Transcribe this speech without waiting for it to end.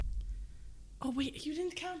Oh, wait, you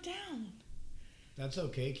didn't count down. That's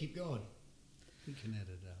okay. Keep going. We can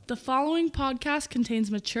edit it out. The following podcast contains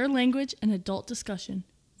mature language and adult discussion.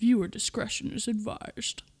 Viewer discretion is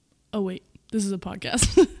advised. Oh, wait, this is a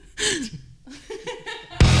podcast.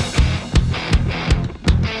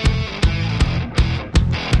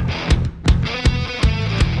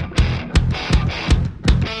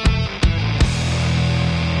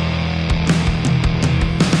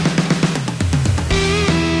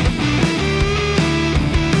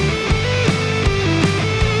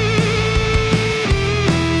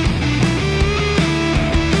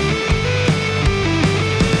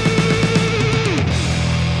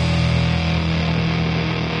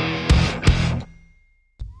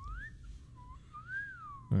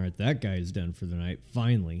 All right, that guy's done for the night.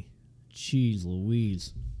 Finally. Jeez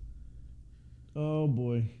Louise. Oh,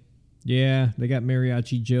 boy. Yeah, they got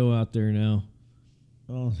Mariachi Joe out there now.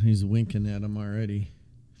 Oh, he's winking at him already.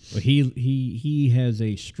 But he has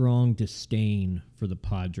a strong disdain for the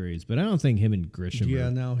Padres, but I don't think him and Grisham Yeah,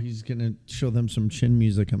 are. now he's going to show them some chin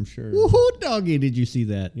music, I'm sure. Woohoo, doggy, did you see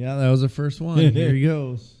that? Yeah, that was the first one. Here he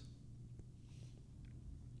goes.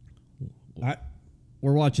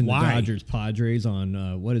 We're watching the Why? Dodgers Padres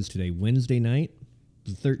on, what is today, Wednesday night,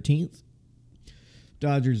 the 13th.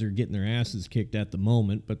 Dodgers are getting their asses kicked at the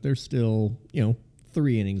moment, but there's still,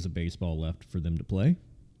 3 innings of baseball left for them to play.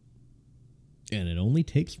 And it only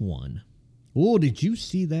takes one. Oh, did you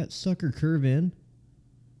see that sucker curve in?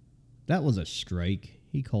 That was a strike.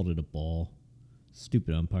 He called it a ball.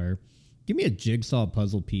 Stupid umpire. Give me a jigsaw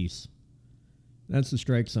puzzle piece. That's the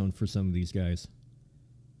strike zone for some of these guys.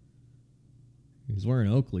 He's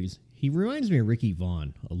wearing Oakley's. He reminds me of Ricky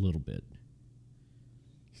Vaughn a little bit.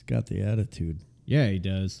 He's got the attitude. Yeah, he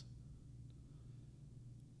does.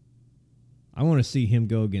 I want to see him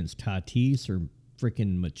go against Tatis or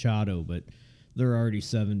frickin' Machado, but they're already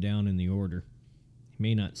 7 down in the order. He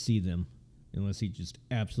may not see them unless he just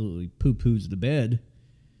absolutely poo-poos the bed.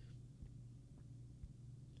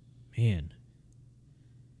 Man.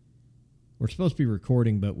 We're supposed to be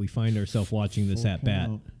recording, but we find ourselves watching this at-bat.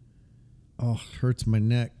 Oh, hurts my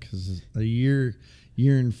neck because a year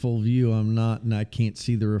in full view, I'm not, and I can't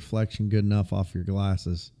see the reflection good enough off your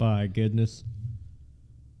glasses. By goodness.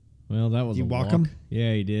 Well, that was You a walk walk. him?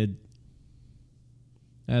 Yeah, he did.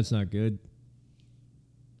 That's not good.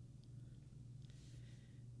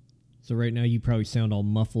 So right now you probably sound all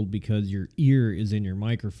muffled because your ear is in your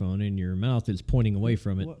microphone and your mouth is pointing away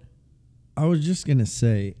from it. I was just going to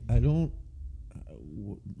say,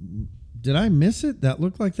 did I miss it? That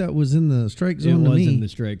looked like that was in the strike zone It to was me. in the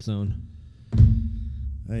strike zone.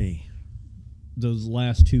 Hey. Those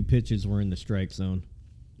last 2 pitches were in the strike zone.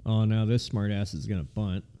 Oh, now this smartass is going to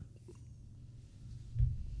bunt.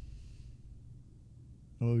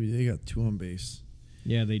 Oh, they got 2 on base.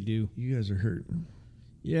 Yeah, they do. You guys are hurting.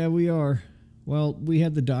 Yeah, we are. Well, we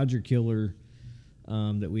had the Dodger killer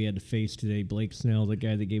that we had to face today, Blake Snell, the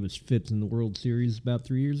guy that gave us fits in the World Series about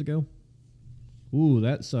 3 years ago. Ooh,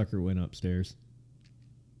 that sucker went upstairs.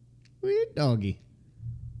 Weird doggy.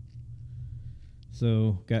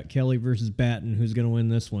 So, got Kelly versus Batten. Who's going to win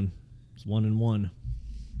this one? It's 1-1.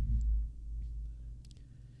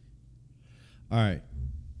 All right.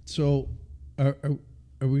 So, are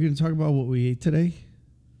we going to talk about what we ate today?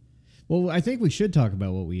 Well, I think we should talk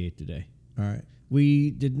about what we ate today. All right.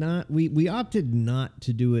 We did not. We opted not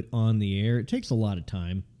to do it on the air. It takes a lot of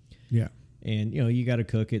time. Yeah. And, you got to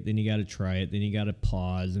cook it, then you got to try it, then you got to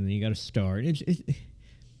pause, and then you got to start.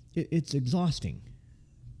 It's exhausting.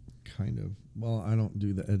 Kind of. Well, I don't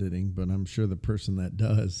do the editing, but I'm sure the person that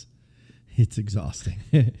does, it's exhausting.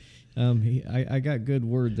 I got good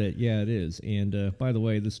word that, yeah, it is. And, by the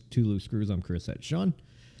way, this 2 loose screws, I'm Chris Shawn.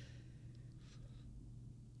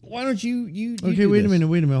 Why don't you Okay, wait a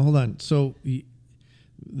minute. Hold on. So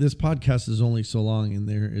this podcast is only so long, and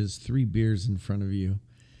there is 3 beers in front of you.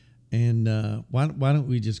 And why don't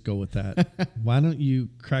we just go with that? Why don't you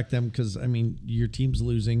crack them? Because, your team's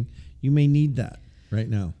losing. You may need that right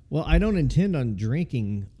now. Well, I don't intend on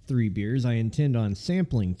drinking 3 beers. I intend on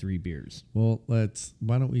sampling 3 beers. Well, why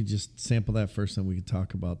don't we just sample that first, and we can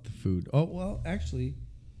talk about the food. Oh, well, actually,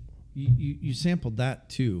 you sampled that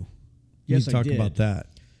too. Yes, I talk did. about that.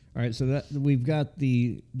 All right, so that we've got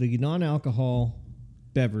the non-alcohol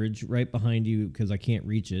beverage right behind you because I can't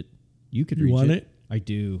reach it. You could reach want it? I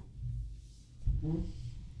do.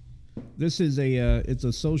 This is it's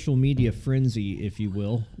a social media frenzy, if you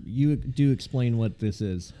will. You do explain what this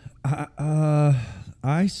is.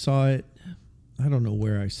 I saw it. I don't know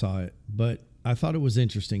where I saw it, but I thought it was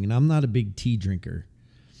interesting. And I'm not a big tea drinker,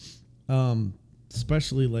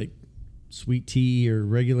 especially like sweet tea or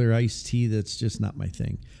regular iced tea. That's just not my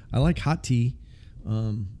thing. I like hot tea.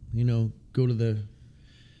 Go to the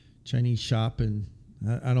Chinese shop and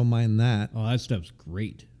I don't mind that. Oh, that stuff's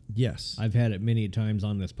great. Yes. I've had it many times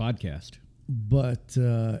on this podcast. But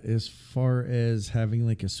as far as having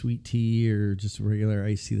like a sweet tea or just a regular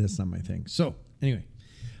iced tea, that's not my thing. So anyway,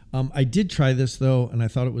 I did try this though, and I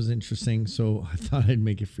thought it was interesting. So I thought I'd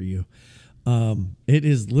make it for you. It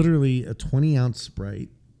is literally a 20-ounce Sprite.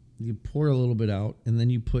 You pour a little bit out, and then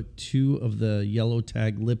you put 2 of the yellow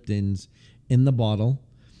tag Liptons in the bottle,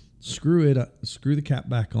 screw the cap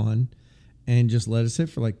back on, and just let it sit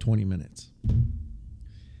for like 20 minutes.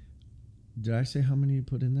 Did I say how many you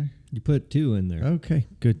put in there? You put 2 in there. Okay,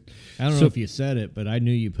 good. I don't know if you said it, but I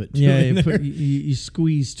knew you put 2 yeah, in there. You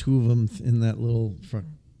squeeze 2 of them in that little front.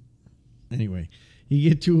 Anyway,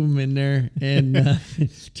 you get 2 of them in there and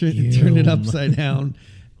turn it upside down.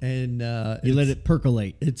 And you let it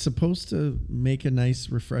percolate. It's supposed to make a nice,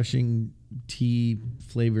 refreshing tea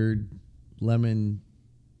flavored lemon.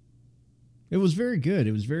 It was very good.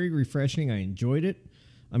 It was very refreshing. I enjoyed it.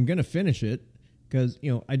 I'm going to finish it because,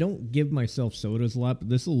 I don't give myself sodas a lot, but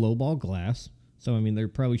this is a lowball glass. So, there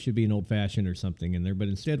probably should be an old fashioned or something in there, but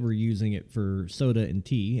instead we're using it for soda and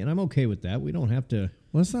tea, and I'm okay with that. We don't have to.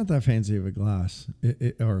 Well, it's not that fancy of a glass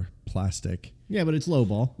or plastic. Yeah, but it's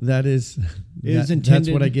lowball. That is, intended. That's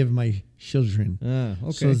what I give my children.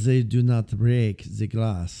 Okay. So they do not break the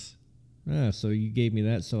glass. So you gave me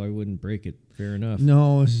that so I wouldn't break it. Fair enough.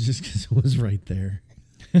 No, it's just because it was right there.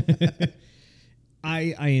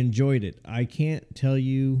 I enjoyed it. I can't tell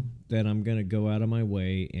you that I'm going to go out of my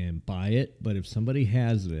way and buy it, but if somebody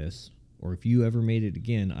has this, or if you ever made it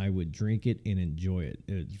again, I would drink it and enjoy it.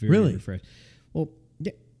 It's very Really? refreshing. Well,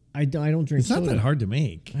 yeah, I don't drink It's soda. not that hard to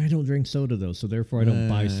make. I don't drink soda, though, so therefore I don't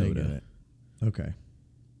buy I get soda. it. Okay.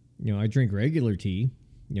 I drink regular tea.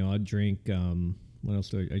 I drink, what else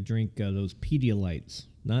do I drink those Pedialites.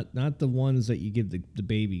 Not the ones that you give the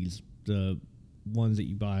babies, the ones that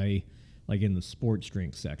you buy like in the sports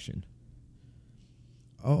drink section.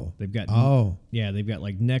 Oh. They've got they've got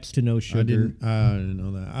like next to no sugar. I didn't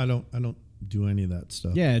know that. I don't do any of that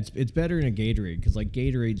stuff. Yeah, it's better than a Gatorade because like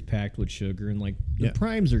Gatorade's packed with sugar and like the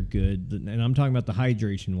primes are good, and I'm talking about the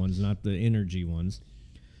hydration ones, not the energy ones.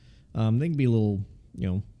 They can be a little,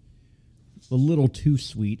 a little too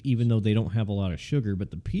sweet, even though they don't have a lot of sugar.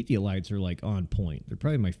 But the Pedialites are like on point. They're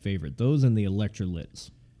probably my favorite. Those and the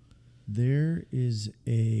electrolytes. There is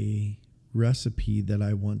a recipe that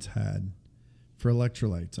I once had for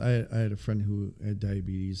electrolytes. I had a friend who had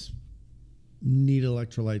diabetes, need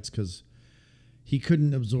electrolytes because he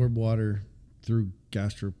couldn't absorb water through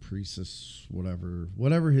gastroparesis, whatever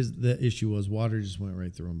the issue was. Water just went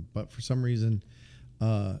right through him. But for some reason,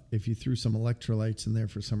 if you threw some electrolytes in there,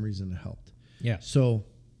 for some reason it helped. Yeah. So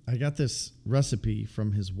I got this recipe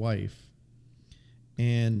from his wife,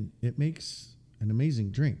 and it makes an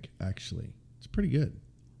amazing drink, actually. It's pretty good.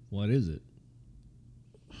 What is it?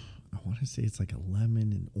 I want to say it's like a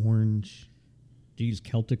lemon and orange. Do you use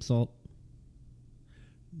Celtic salt?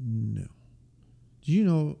 No. Do you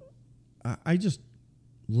know, I just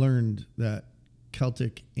learned that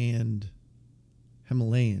Celtic and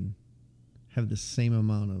Himalayan have the same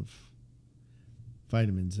amount of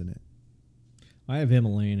vitamins in it. I have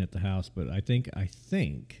Himalayan at the house, but I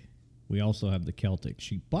think we also have the Celtic.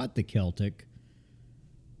 She bought the Celtic.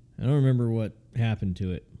 I don't remember what happened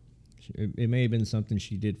to it. It may have been something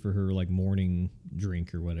she did for her like morning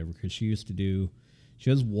drink or whatever, because she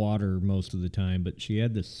has water most of the time, but she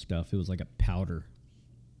had this stuff. It was like a powder.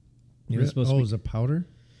 It was supposed to be, it was a powder?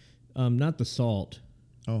 not the salt.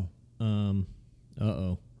 Oh.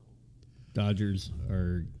 Dodgers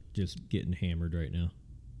are just getting hammered right now.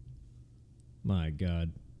 My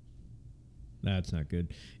God. That's not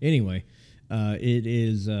good. Anyway,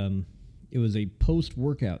 it was a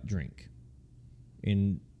post-workout drink.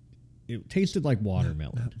 And it tasted like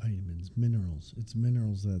watermelon. Not vitamins, minerals. It's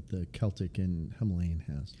minerals that the Celtic and Himalayan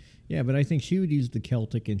has. Yeah, but I think she would use the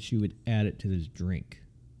Celtic and she would add it to this drink.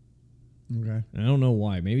 Okay. And I don't know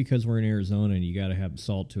why. Maybe because we're in Arizona and you got to have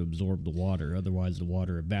salt to absorb the water. Otherwise, the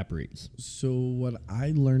water evaporates. So what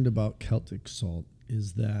I learned about Celtic salt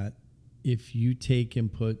is that if you take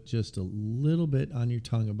and put just a little bit on your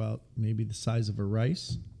tongue, about maybe the size of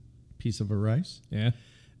piece of a rice, Yeah.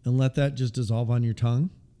 and let that just dissolve on your tongue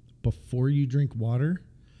before you drink water,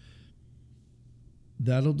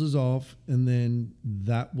 that'll dissolve, and then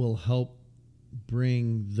that will help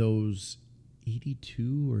bring those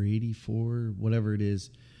 82 or 84, whatever it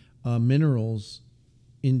is, minerals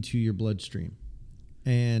into your bloodstream.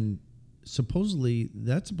 And supposedly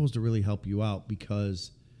that's supposed to really help you out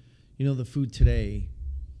because, the food today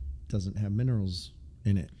doesn't have minerals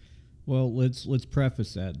in it. Well, let's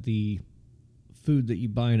preface that. The food that you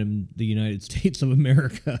buy in the United States of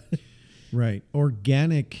America. Right.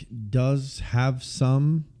 Organic does have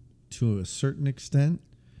some to a certain extent,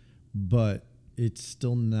 but it's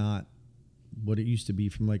still not what it used to be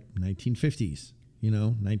from like 1950s,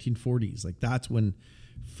 1940s. Like that's when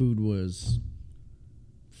food was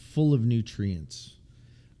full of nutrients.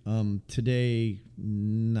 Today,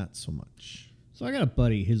 not so much. So I got a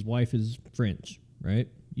buddy. His wife is French, right?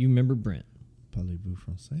 You remember Brent. Parlez-vous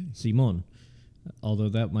français? Simon. Although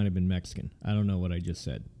that might have been Mexican. I don't know what I just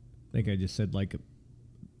said. I think I just said like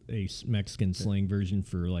a Mexican slang version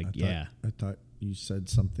for like, I thought you said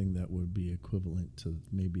something that would be equivalent to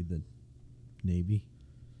maybe the Navy.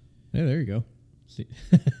 Yeah, there you go. See?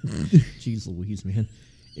 Jeez Louise, man.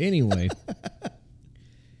 Anyway,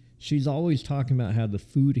 she's always talking about how the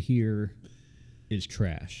food here is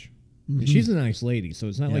trash. And she's a nice lady, so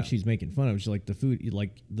it's not like she's making fun of it. She's like,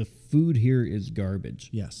 the food here is garbage.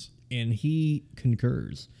 Yes. And he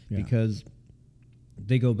concurs because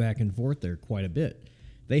they go back and forth there quite a bit.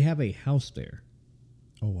 They have a house there.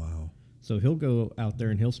 Oh, wow. So he'll go out there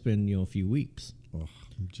and he'll spend, a few weeks. Oh,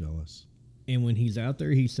 I'm jealous. And when he's out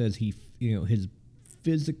there, he says his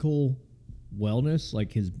physical wellness,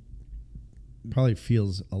 like his probably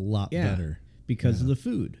feels a lot better because of the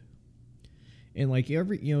food. And like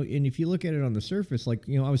and if you look at it on the surface, like,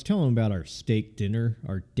 I was telling him about our steak dinner,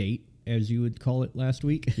 our date, as you would call it last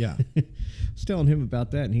week. Yeah. I was telling him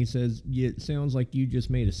about that, and he says, it sounds like you just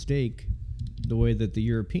made a steak the way that the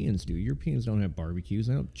Europeans do. Europeans don't have barbecues.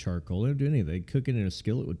 They don't have charcoal. They don't do anything. They cook it in a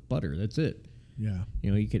skillet with butter. That's it. Yeah.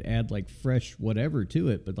 You could add like fresh whatever to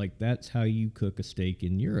it, but like that's how you cook a steak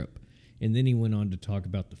in Europe. And then he went on to talk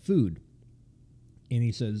about the food. And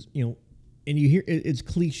he says, and you hear it's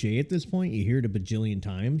cliche at this point. You hear it a bajillion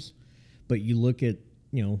times, but you look at,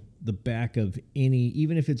 the back of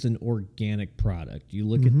even if it's an organic product, you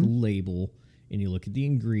look at the label and you look at the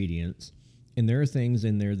ingredients, and there are things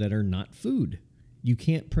in there that are not food. You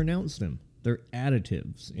can't pronounce them. They're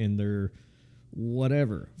additives and they're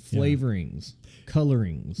whatever, flavorings,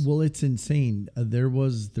 colorings. Well, it's insane. There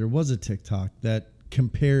was a TikTok that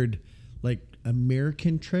compared like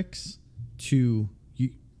American tricks to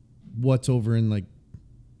what's over in like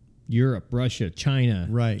Europe, Russia, China,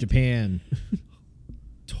 right, Japan.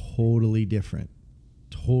 Totally different.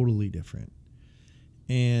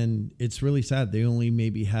 And it's really sad. They only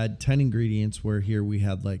maybe had 10 ingredients where here we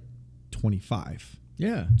had like 25.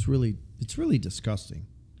 Yeah. It's really disgusting.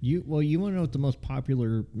 You want to know what the most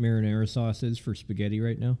popular marinara sauce is for spaghetti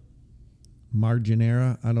right now?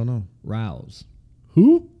 Marginara? I don't know. Rouse.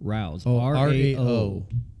 Who? Rouse. Oh, R-A-O.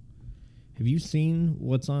 Have you seen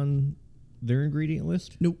what's on their ingredient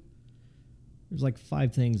list? Nope. There's like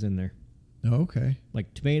 5 things in there. Oh, okay.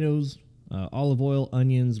 Like tomatoes, olive oil,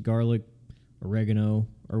 onions, garlic, oregano,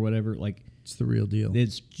 or whatever. Like it's the real deal.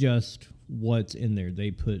 It's just what's in there. They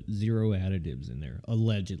put 0 additives in there,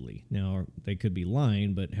 allegedly. Now, they could be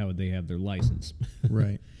lying, but how would they have their license?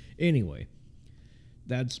 Right. Anyway,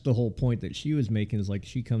 that's the whole point that she was making, is like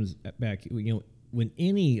she comes back, when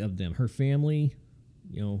any of them, her family,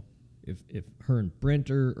 if her and Brent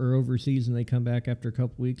are overseas and they come back after a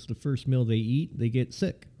couple weeks, the first meal they eat, they get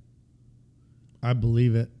sick. I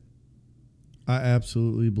believe it. I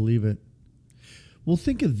absolutely believe it. Well,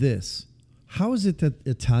 think of this. How is it that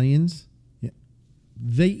Italians,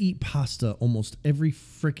 they eat pasta almost every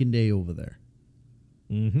freaking day over there?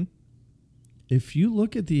 Mm-hmm. If you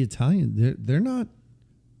look at the Italian, they're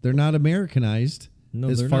not Americanized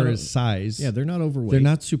as far as size. Yeah, they're not overweight. They're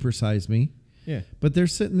not super size me. Yeah. But they're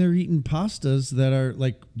sitting there eating pastas that are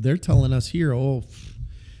like, they're telling us here,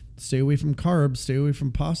 stay away from carbs, stay away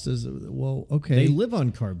from pastas. Well, okay. They live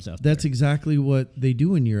on carbs out there. That's exactly what they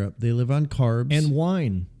do in Europe. They live on carbs. And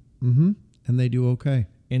wine. Mm-hmm. And they do okay.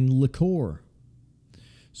 And liqueur.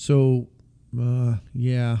 So,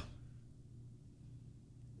 yeah.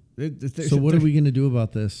 So what are we going to do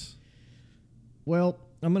about this? Well,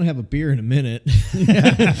 I'm going to have a beer in a minute.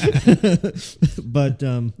 But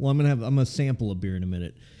I'm going to sample a beer in a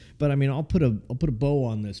minute. But I mean, I'll put a bow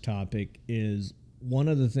on this topic. Is one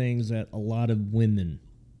of the things that a lot of women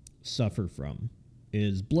suffer from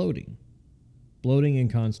is bloating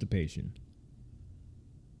and constipation.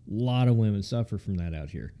 A lot of women suffer from that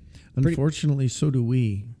out here. Unfortunately, so do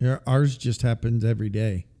we. Ours just happens every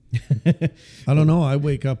day. I don't know. I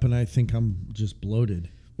wake up and I think I'm just bloated.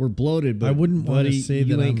 We're bloated, but I wouldn't want to say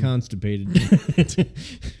you that ain't I'm constipated.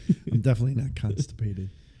 I'm definitely not constipated.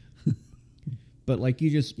 But like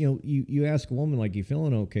you ask a woman, like, you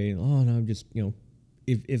feeling okay? Oh no, I'm just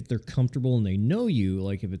if they're comfortable and they know you,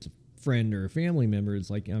 like if it's a friend or a family member is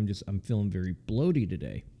like, I'm feeling very bloaty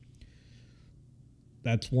today.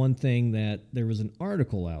 That's one thing that there was an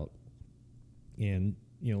article out, and,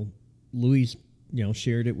 Louis,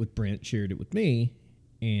 shared it with Brent, shared it with me,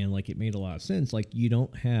 and like, it made a lot of sense. Like, you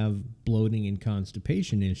don't have bloating and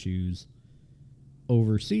constipation issues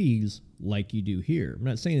overseas like you do here. I'm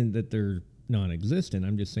not saying that they're non-existent.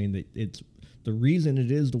 I'm just saying that it's the reason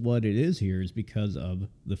it is what it is here is because of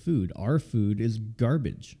the food. Our food is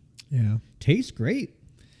garbage. Yeah. Tastes great.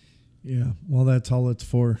 Yeah. Well, that's all it's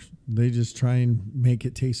for. They just try and make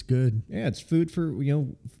it taste good. Yeah, it's food for,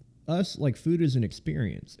 us. Like, food is an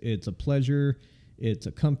experience. It's a pleasure. It's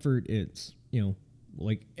a comfort. It's,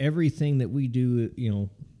 like everything that we do,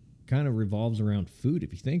 kind of revolves around food.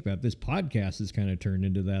 If you think about it, this podcast has kind of turned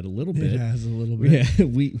into that a little bit. It has a little bit.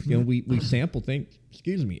 Yeah, we sample things,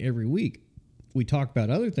 every week. We talk about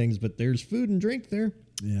other things, but there's food and drink there.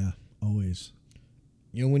 Yeah, always.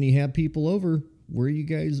 When you have people over, where are you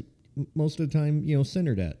guys most of the time,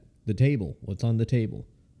 centered at? The table. What's on the table?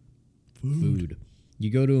 Food.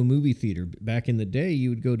 You go to a movie theater. Back in the day, you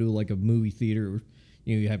would go to like a movie theater,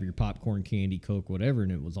 you have your popcorn, candy, Coke, whatever,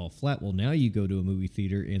 and it was all flat. Well, now you go to a movie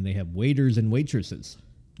theater and they have waiters and waitresses.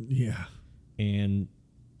 Yeah. And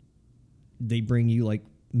they bring you like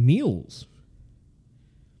meals.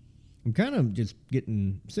 I'm kind of just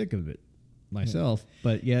getting sick of it myself,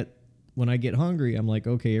 but yet when I get hungry, I'm like,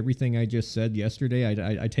 okay, everything I just said yesterday,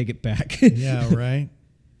 I take it back. Yeah, right.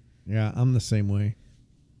 Yeah, I'm the same way.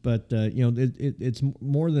 But it's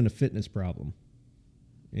more than a fitness problem.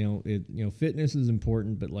 Fitness is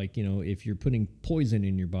important, but like, if you're putting poison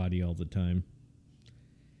in your body all the time,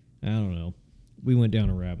 I don't know. We went down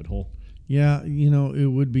a rabbit hole. Yeah, it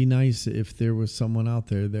would be nice if there was someone out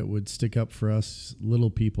there that would stick up for us little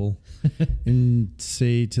people and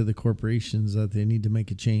say to the corporations that they need to make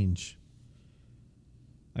a change.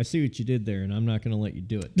 I see what you did there, and I'm not going to let you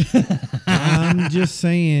do it. I'm just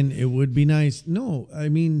saying it would be nice. No, I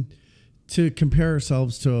mean, to compare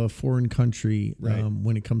ourselves to a foreign country, right.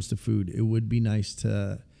 When it comes to food, it would be nice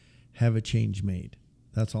to have a change made.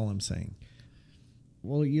 That's all I'm saying.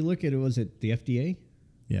 Well, you look at it, was it the FDA?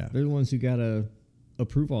 Yeah. They're the ones who got to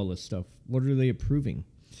approve all this stuff. What are they approving?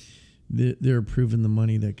 They're approving the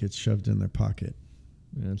money that gets shoved in their pocket.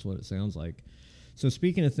 Yeah, that's what it sounds like. So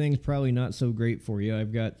speaking of things probably not so great for you,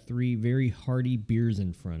 I've got 3 very hearty beers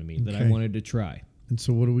in front of me that I wanted to try. And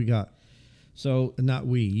so what do we got? So not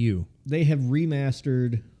we, you. They have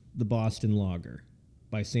remastered the Boston Lager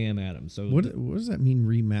by Sam Adams. So what does that mean,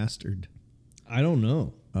 remastered? I don't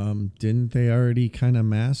know. Didn't they already kind of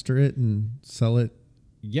master it and sell it?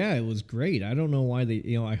 Yeah, it was great. I don't know why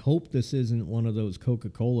they, I hope this isn't one of those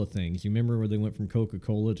Coca-Cola things. You remember where they went from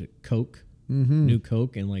Coca-Cola to Coke? Mm-hmm. New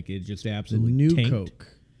Coke, and like it just absolutely new tanked. Coke.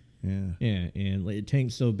 Yeah. Yeah, and it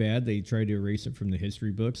tanked so bad they tried to erase it from the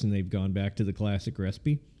history books, and they've gone back to the classic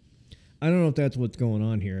recipe. I don't know if that's what's going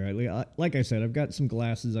on here. Like I said, I've got some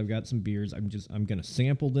glasses, I've got some beers. I'm gonna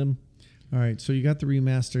sample them. All right, so you got the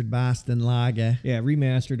remastered Boston Lager. Yeah,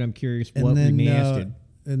 remastered. I'm curious and what then, remastered.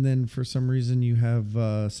 And then for some reason you have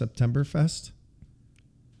Septemberfest.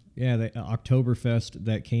 Yeah, the Oktoberfest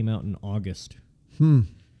that came out in August.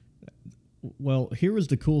 Well, here was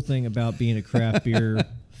the cool thing about being a craft beer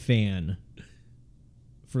fan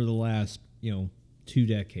for the last, 2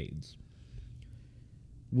 decades.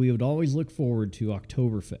 We would always look forward to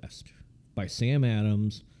Oktoberfest by Sam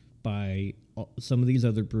Adams, by some of these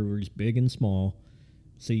other breweries, big and small,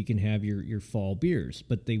 so you can have your fall beers.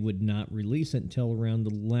 But they would not release it until around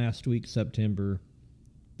the last week, September.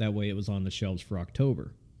 That way it was on the shelves for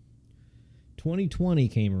October. 2020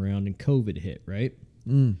 came around and COVID hit, right?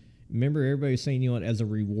 Remember everybody saying, as a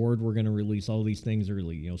reward, we're going to release all these things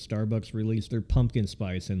early. Starbucks released their pumpkin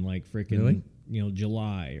spice in like freaking,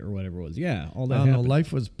 July or whatever it was. Yeah, all that I don't know. happened.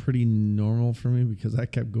 Life was pretty normal for me because I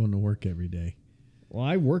kept going to work every day. Well,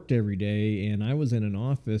 I worked every day, and I was in an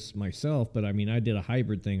office myself, but I mean, I did a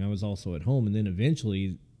hybrid thing. I was also at home, and then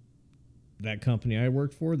eventually that company I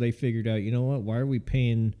worked for, they figured out, you know what, why are we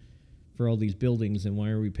paying for all these buildings, and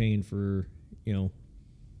why are we paying for,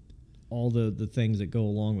 all the things that go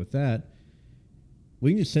along with that?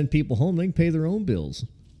 We can just send people home. They can pay their own bills.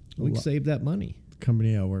 We can save that money. The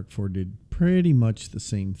company I worked for did pretty much the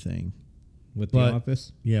same thing. With the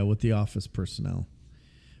office? Yeah, with the office personnel.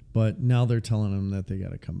 But now they're telling them that they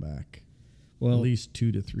got to come back. Well, at least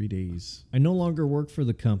 2 to 3 days. I no longer work for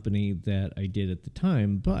the company that I did at the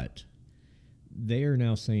time, but they are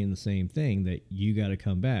now saying the same thing, that you got to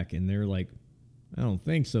come back. And they're like, I don't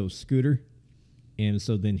think so, Scooter. And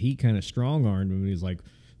so then he kind of strong-armed him. He's like,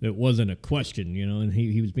 it wasn't a question, and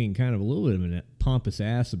he was being kind of a little bit of a pompous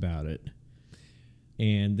ass about it.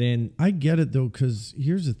 And then I get it though, because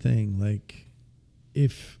here's the thing: like,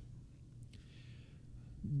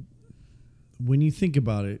 when you think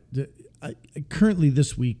about it, currently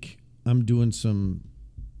this week I'm doing some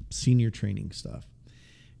senior training stuff,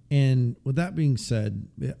 and with that being said,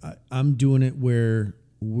 I'm doing it where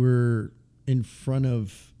we're in front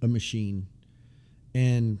of a machine,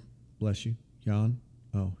 and bless you, yawn.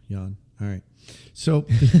 Oh, yawn. All right. So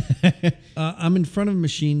I'm in front of a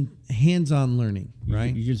machine, hands-on learning,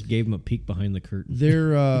 right? You just gave them a peek behind the curtain.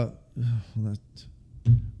 They're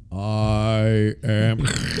I am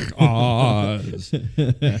Oz.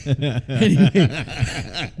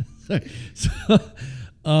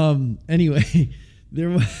 Anyway,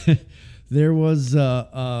 there was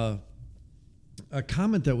a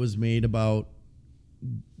comment that was made about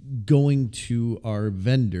going to our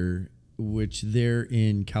vendor, which they're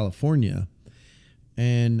in California,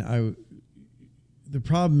 and the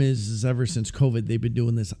problem is ever since COVID, they've been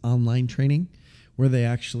doing this online training where they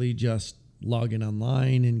actually just log in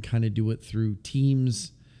online and kind of do it through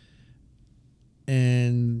Teams.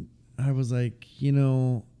 And I was like,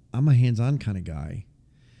 I'm a hands-on kind of guy.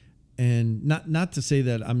 And not to say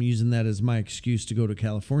that I'm using that as my excuse to go to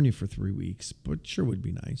California for 3 weeks, but sure would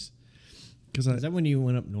be nice. Is that when you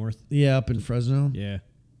went up north? Yeah, up in Fresno. Yeah.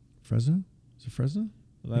 Fresno? Is it Fresno?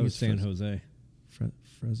 Well, that was San Jose.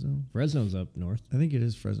 Fresno? Fresno's up north. I think it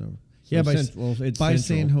is Fresno. So yeah, it's by central.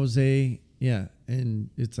 San Jose. Yeah, and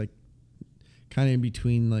it's like kind of in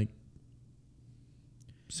between like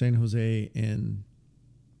San Jose and...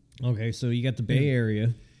 Okay, so you got the Bay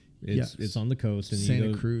Area. Yes. It's on the coast. And Santa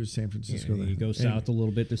you go, Cruz, San Francisco. You go south a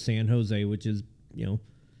little bit to San Jose, which is,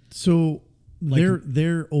 So like,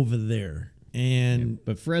 they're over there. And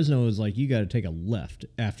but Fresno is like you got to take a left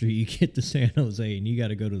after you get to San Jose, and you got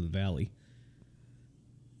to go to the valley.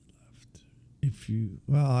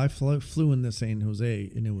 I flew into San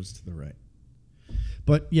Jose, and it was to the right.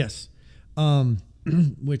 But yes,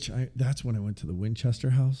 that's when I went to the Winchester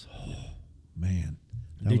House. Oh man,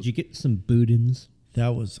 Did you get some boudins?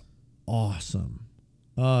 That was awesome.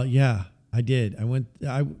 Yeah, I did. I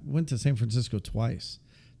went to San Francisco twice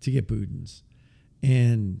to get boudins,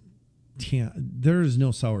 and yeah, there is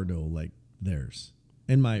no sourdough like theirs,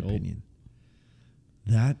 in my opinion.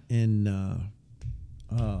 That and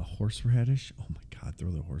horseradish. Oh my God,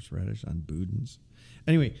 throw the horseradish on boudins.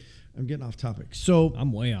 Anyway, I'm getting off topic. So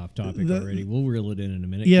I'm way off topic already. We'll reel it in a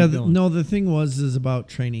minute. Yeah, the thing is about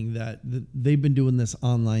training that they've been doing this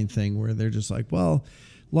online thing where they're just like, well,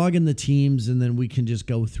 log in the Teams and then we can just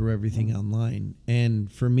go through everything online.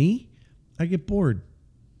 And for me, I get bored.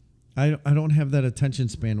 I don't have that attention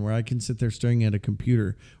span where I can sit there staring at a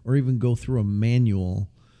computer or even go through a manual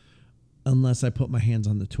unless I put my hands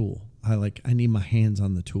on the tool. I need my hands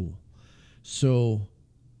on the tool. So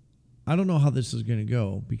I don't know how this is going to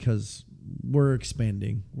go because we're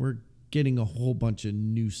expanding. We're getting a whole bunch of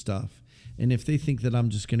new stuff. And if they think that I'm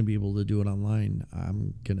just going to be able to do it online,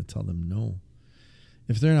 I'm going to tell them no.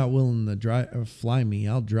 If they're not willing to fly me,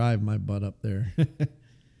 I'll drive my butt up there.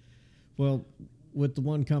 Well, with the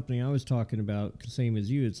one company I was talking about, same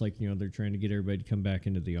as you, it's like, they're trying to get everybody to come back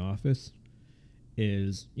into the office.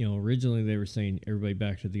 Originally they were saying everybody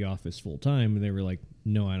back to the office full time, and they were like,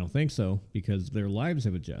 no, I don't think so, because their lives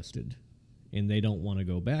have adjusted and they don't want to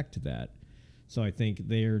go back to that. So I think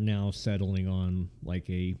they're now settling on like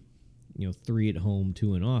a 3 at home,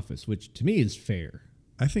 2 in office, which to me is fair.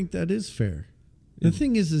 I think that is fair. The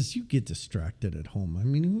thing is you get distracted at home. I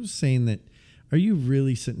mean, who's saying that? Are you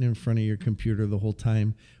really sitting in front of your computer the whole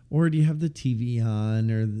time? Or do you have the TV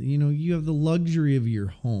on? Or, you have the luxury of your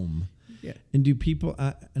home. Yeah. And do people,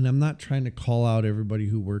 and I'm not trying to call out everybody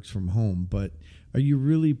who works from home, but are you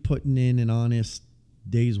really putting in an honest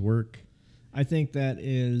day's work? I think that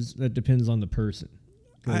depends on the person.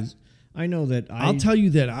 Because I know that I'll tell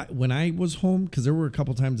you that when I was home, because there were a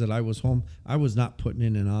couple times that I was home, I was not putting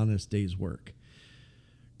in an honest day's work.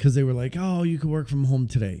 Because they were like, oh, you can work from home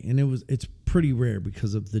today. And it's pretty rare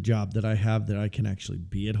because of the job that I have that I can actually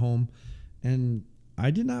be at home. And I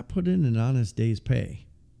did not put in an honest day's pay.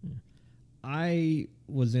 I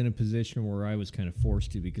was in a position where I was kind of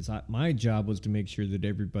forced to, because my job was to make sure that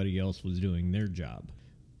everybody else was doing their job.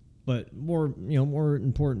 But more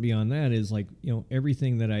important beyond that is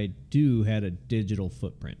everything that I do had a digital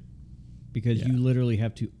footprint, because you literally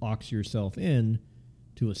have to aux yourself in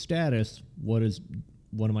to a status. What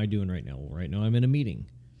am I doing right now? Well, right now I'm in a meeting,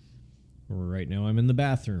 or right now I'm in the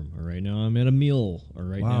bathroom, or right now I'm at a meal, or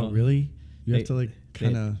right now. Wow, really? You have to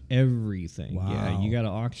kind of everything. Wow. Yeah, you got to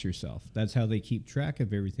aux yourself. That's how they keep track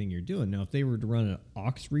of everything you're doing. Now, if they were to run an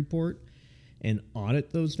aux report and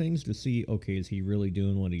audit those things to see, okay, is he really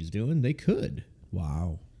doing what he's doing? They could,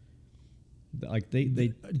 Wow. Like they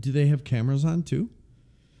Do they have cameras on too?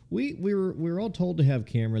 we were all told to have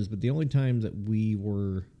cameras, but the only time that we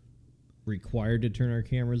were required to turn our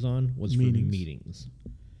cameras on was for meetings.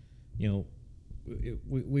 You know,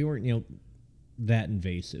 we weren't, you know, that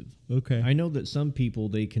invasive. Okay. I know that some people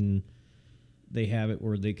they have it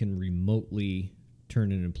where they can remotely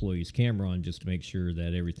turn an employee's camera on just to make sure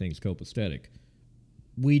that everything's copacetic.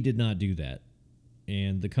 We did not do that.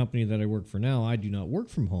 And the company that I work for now, I do not work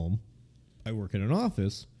from home. I work in an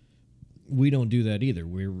office. We don't do that either.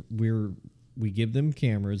 We give them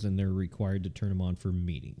cameras and they're required to turn them on for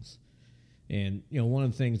meetings. And, you know, one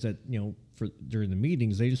of the things that, you know, for during the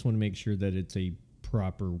meetings, they just want to make sure that it's a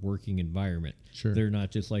proper working environment. Sure. They're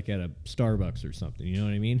not just like at a Starbucks or something, you know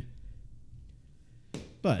what I mean?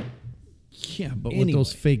 But Yeah, but Anyway. with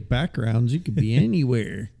those fake backgrounds, you could be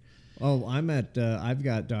anywhere. oh, I'm at I've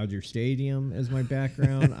got Dodger Stadium as my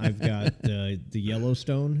background. I've got the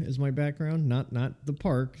Yellowstone as my background, not the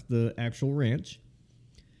park, the actual ranch.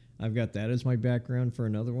 I've got that as my background for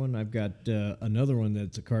another one. I've got another one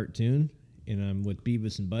that's a cartoon, and I'm with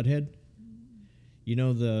Beavis and Butthead. You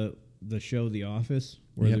know the show The Office,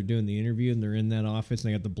 where Yep. they're doing the interview and they're in that office and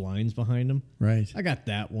they got the blinds behind them. Right. I got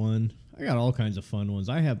that one. I got all kinds of fun ones.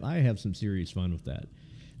 I have some serious fun with that.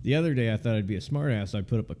 The other day I thought I'd be a smartass. I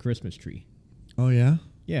put up a Christmas tree. Oh, yeah?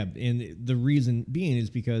 Yeah, and the reason being is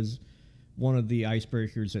because one of the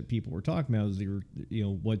icebreakers that people were talking about is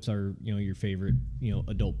what's our your favorite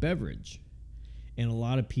adult beverage, and a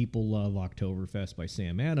lot of people love Oktoberfest by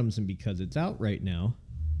Sam Adams, and because it's out right now,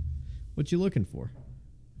 what you looking for?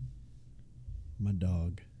 My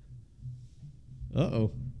dog.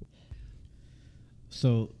 Uh-oh.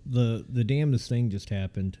 So the damnedest thing just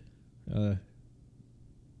happened.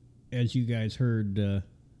 As you guys heard,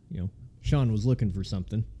 Shawn was looking for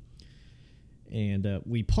something. And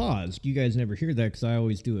we paused. You guys never hear that because I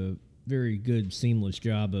always do a very good, seamless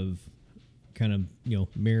job of kind of,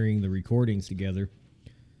 marrying the recordings together.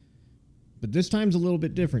 But this time's a little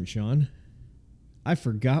bit different, Shawn. I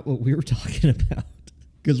forgot what we were talking about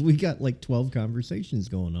because we got like 12 conversations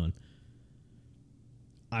going on.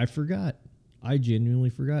 I forgot. I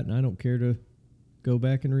genuinely forgot, and I don't care to go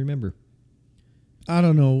back and remember. I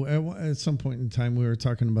don't know. At some point in time, we were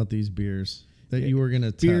talking about these beers that you were going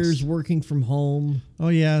to test. Beers, working from home. Oh,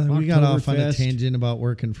 yeah. We got off on a Oktoberfest. tangent about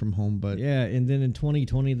working from home, but Yeah, and then in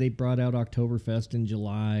 2020, they brought out Oktoberfest in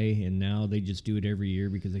July, and now they just do it every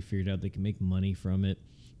year because they figured out they can make money from it.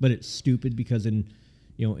 But it's stupid because in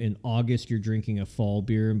August, you're drinking a fall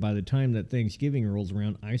beer, and by the time that Thanksgiving rolls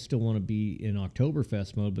around, I still want to be in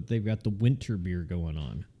Oktoberfest mode, but they've got the winter beer going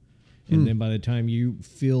on. And then by the time you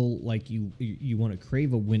feel like you want to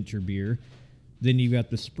crave a winter beer, then you got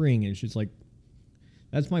the spring, and it's just like,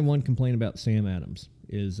 that's my one complaint about Sam Adams,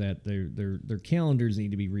 is that their calendars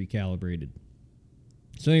need to be recalibrated.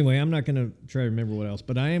 So anyway, I'm not going to try to remember what else,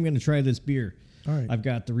 but I am going to try this beer. all right. I've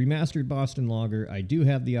got the remastered Boston Lager. I do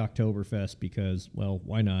have the Oktoberfest because, well,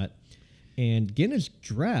 why not? And Guinness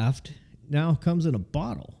Draft now comes in a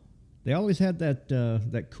bottle. They always had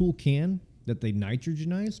that cool can that they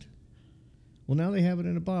nitrogenized. Well, now they have it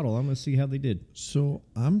in a bottle. I'm going to see how they did. So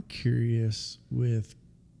I'm curious with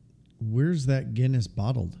where's that Guinness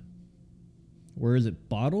bottled? Where is it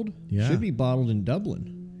bottled? Yeah. Should be bottled in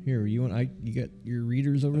Dublin. Here, you got your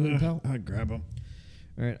readers over there, pal? I'll grab them.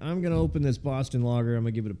 All right, I'm going to open this Boston Lager. I'm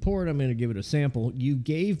going to give it a pour. I'm going to give it a sample. You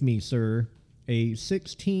gave me, sir, a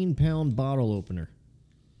 16-pound bottle opener.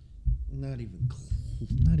 Not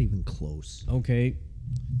even close. Okay,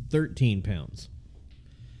 13 pounds.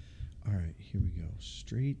 All right, here we go.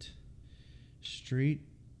 Straight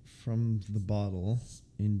from the bottle.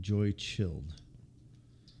 Enjoy chilled.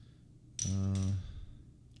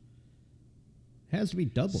 Has to be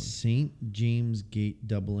Dublin. St. James Gate,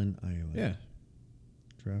 Dublin, Iowa. Yeah.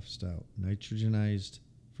 Draft stout, nitrogenized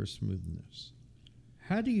for smoothness.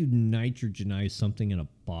 How do you nitrogenize something in a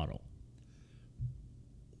bottle?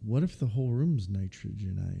 What if the whole room's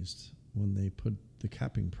nitrogenized when they put the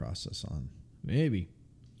capping process on? Maybe.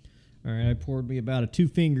 All right, I poured me about a 2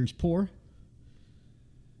 fingers pour.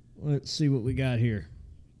 Let's see what we got here.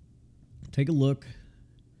 Take a look.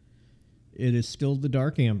 It is still the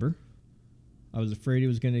dark amber. I was afraid it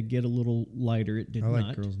was going to get a little lighter. It did I like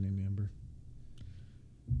not. girls named Amber.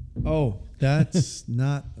 Oh, that's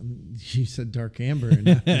not. You said dark amber.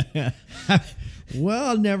 And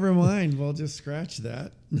well, never mind. We'll just scratch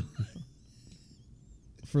that.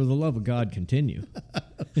 For the love of God, continue.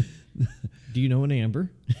 Do you know an amber?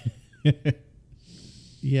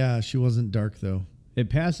 Yeah, she wasn't dark though. It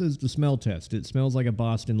passes the smell test. It smells like a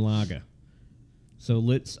Boston Lager.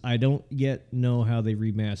 So I don't yet know how they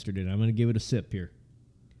remastered it. I'm going to give it a sip here.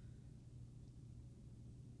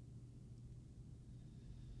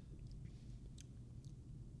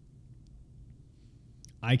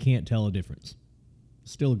 I can't tell a difference.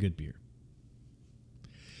 Still a good beer.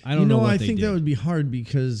 I don't know what I they think did. that would be hard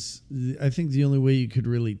because I think the only way you could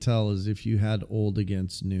really tell is if you had old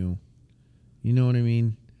against new. You know what I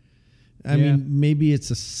mean? I mean, maybe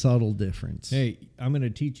it's a subtle difference. Hey, I'm going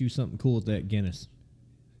to teach you something cool with that Guinness.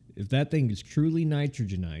 If that thing is truly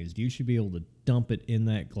nitrogenized, you should be able to dump it in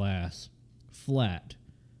that glass flat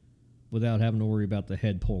without having to worry about the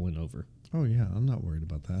head pulling over. Oh, yeah. I'm not worried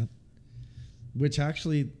about that. Which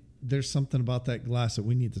actually, there's something about that glass that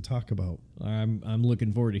we need to talk about. I'm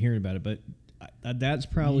looking forward to hearing about it, but that's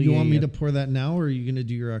probably... You want me to pour that now, or are you going to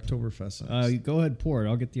do your Oktoberfest next? Go ahead, pour it.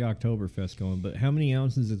 I'll get the Oktoberfest going. But how many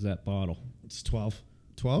ounces is that bottle? It's 12.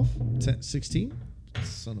 12? 10, 16?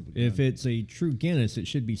 Son of a gun. If it's a true Guinness, it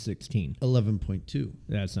should be 16. 11.2.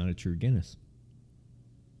 That's not a true Guinness.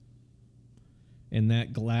 And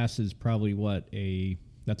that glass is probably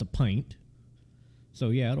that's a pint. So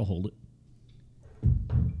yeah, it'll hold it.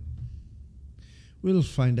 We'll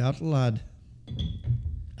find out, lad.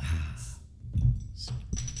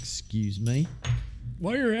 Excuse me.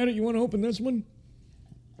 While you're at it, you want to open this one?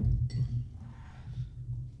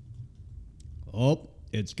 Oh,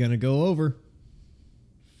 it's going to go over.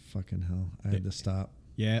 Fucking hell. I had to stop.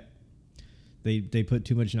 Yeah. They put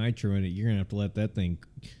too much nitro in it. You're going to have to let that thing...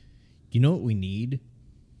 You know what we need?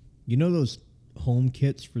 You know those home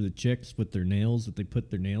kits for the chicks with their nails that they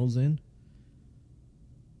put their nails in?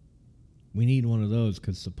 We need one of those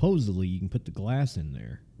because supposedly you can put the glass in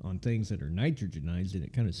there on things that are nitrogenized and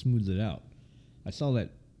it kind of smooths it out. I saw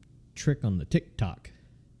that trick on the TikTok.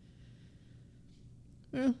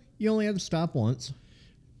 Well, you only have to stop once.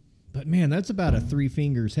 But man, that's about a 3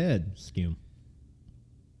 fingers head skim.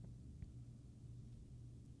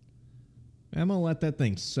 I'm going to let that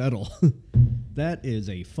thing settle. That is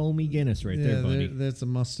a foamy Guinness right there, buddy. That's a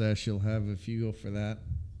mustache you'll have if you go for that.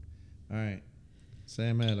 All right.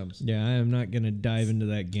 Sam Adams. Yeah, I am not going to dive into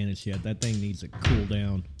that Guinness yet. That thing needs to cool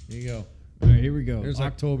down. Here you go. All right, here we go. There's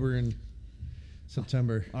October and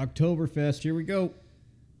September. Oktoberfest. Here we go.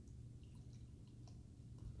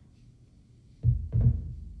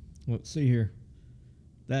 Let's see here.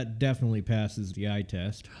 That definitely passes the eye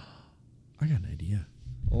test. I got an idea.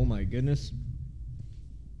 Oh my goodness.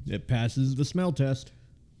 It passes the smell test.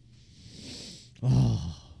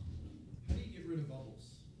 Oh. How do you get rid of bubbles?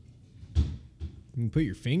 You can put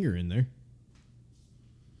your finger in there.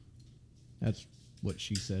 That's what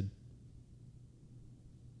she said.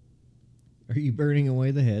 Are you burning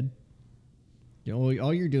away the head? You know,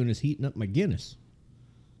 all you're doing is heating up my Guinness.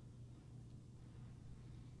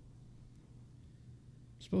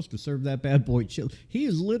 Supposed to serve that bad boy chilled. He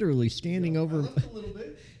is literally standing over. I left a little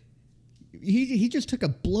bit. He just took a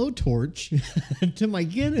blowtorch to my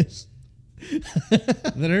Guinness.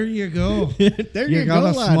 There you go. There You you got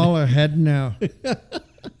go, a lad. smaller head now.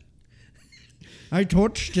 I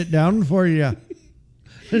torched it down for you.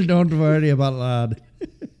 Don't worry about it, lad.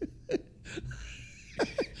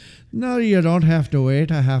 No, you don't have to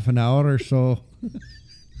wait a half an hour or so.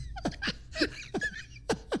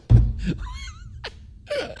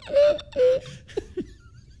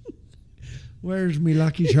 Where's me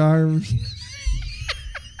Lucky Charms?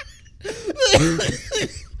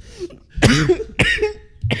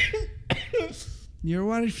 Your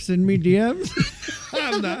wife's in me DMs?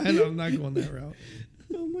 I'm not going that route.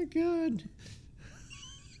 Oh my God.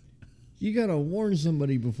 You gotta warn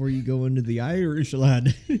somebody before you go into the Irish,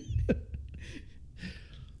 lad.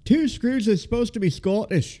 2 screws is supposed to be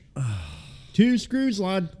Scottish. 2 screws,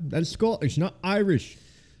 lad. That's Scottish, not Irish.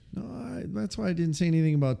 No, that's why I didn't say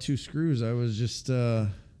anything about 2 screws. I was just,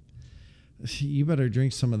 you better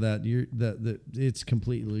drink some of that. It's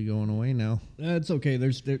completely going away now. That's okay.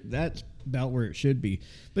 That's about where it should be.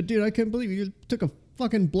 But dude, I couldn't believe you took a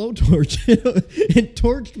fucking blowtorch and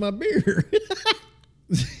torched my beer.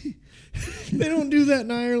 They don't do that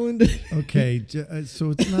in Ireland. Okay, so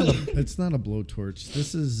it's not a blowtorch.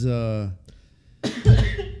 This is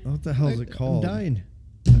what the hell is it called? I'm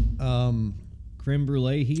dying. Creme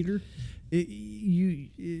brulee heater.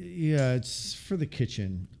 It's for the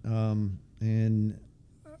kitchen, and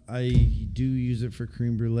I do use it for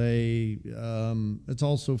creme brulee. It's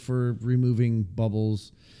also for removing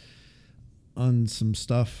bubbles on some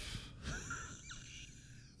stuff.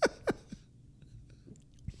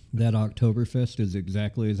 That Oktoberfest is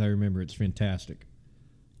exactly as I remember. It's fantastic.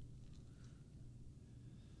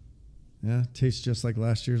 Yeah, tastes just like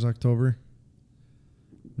last year's October.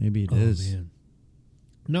 Maybe it is. Man.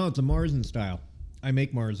 No, it's a Marzen style. I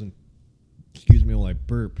make Marzen. Excuse me while I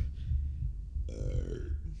burp.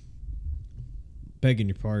 Begging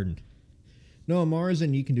your pardon. No,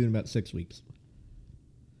 Marzen you can do in about 6 weeks.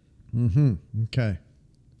 Mm-hmm. Okay.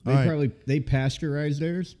 They pasteurize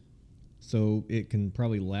theirs, so it can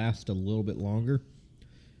probably last a little bit longer.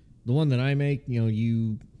 The one that I make,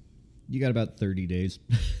 you got about 30 days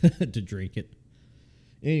to drink it.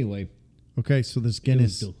 Anyway. Okay, so this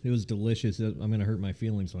Guinness. It was delicious. I'm going to hurt my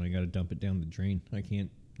feelings when I got to dump it down the drain. I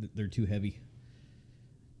can't. They're too heavy.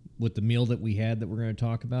 With the meal that we had that we're going to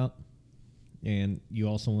talk about, and you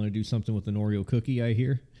also want to do something with an Oreo cookie, I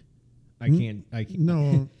hear. I can't.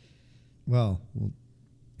 No. Well,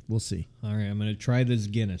 we'll see. All right, I'm going to try this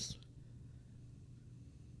Guinness.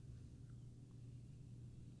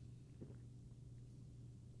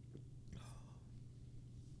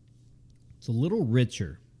 It's a little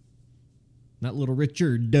richer. Not little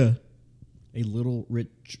Richard. A little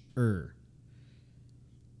richer.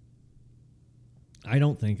 I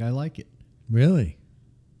don't think I like it. Really?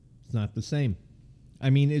 It's not the same.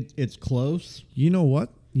 I mean, it's close. You know what?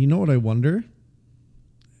 You know what I wonder?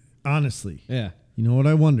 Honestly. Yeah. You know what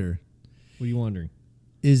I wonder? What are you wondering?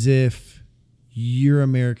 Is if you're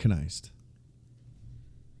Americanized.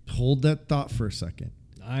 Hold that thought for a second.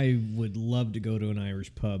 I would love to go to an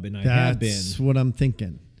Irish pub, and I have been. That's what I'm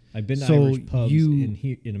thinking. I've been to Irish pubs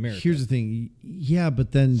in America. Here's the thing. Yeah,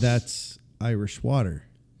 but then that's Irish water.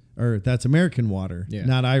 Or that's American water,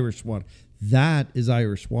 not Irish water. That is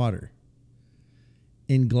Irish water.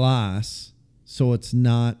 In glass, so it's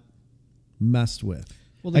not messed with.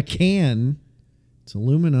 Well, a can, it's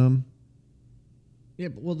aluminum. Yeah,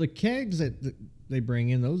 but, the kegs that they bring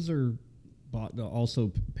in, those are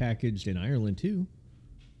also packaged in Ireland, too.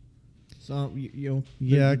 So,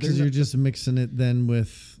 Yeah, because you're just mixing it then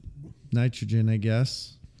with nitrogen, I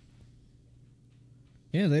guess.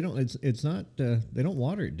 Yeah, they don't. It's not. They don't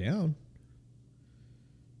water it down.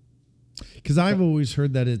 Because I've always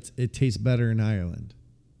heard that it tastes better in Ireland.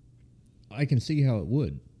 I can see how it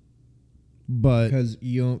would, but because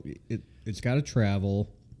it's got to travel.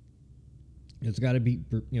 It's got to be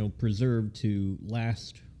preserved to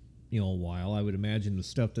last a while. I would imagine the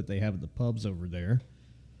stuff that they have at the pubs over there.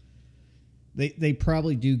 They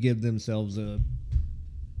probably do give themselves a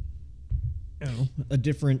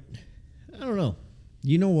different. I don't know.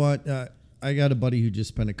 You know what? I got a buddy who just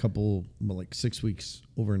spent 6 weeks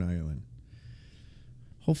over in Ireland.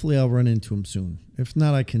 Hopefully I'll run into him soon. If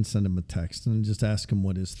not, I can send him a text and just ask him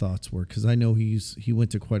what his thoughts were, because I know he went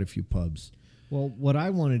to quite a few pubs. Well, what I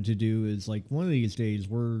wanted to do is, one of these days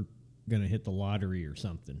we're going to hit the lottery or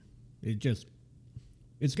something. It's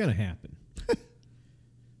going to happen.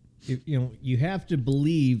 You have to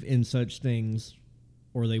believe in such things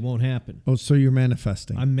or they won't happen. Oh, so you're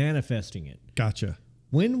manifesting. I'm manifesting it. Gotcha.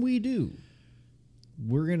 When we do,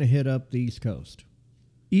 we're going to hit up the East Coast.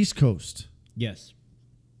 East Coast? Yes.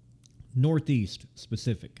 Northeast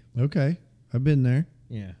specific. Okay. I've been there.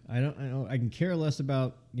 Yeah. I can care less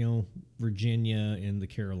about, Virginia and the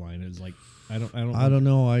Carolinas. I don't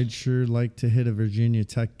know. I'd sure like to hit a Virginia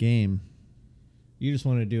Tech game. You just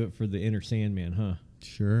want to do it for the Inner Sandman, huh?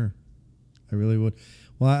 Sure. I really would.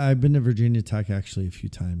 Well, I've been to Virginia Tech actually a few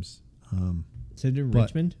times. Is it in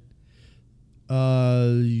Richmond?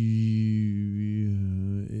 Because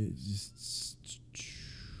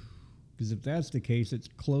if that's the case, it's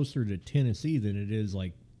closer to Tennessee than it is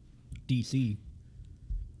D.C.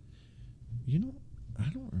 I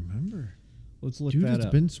don't remember. Let's look Dude, that it's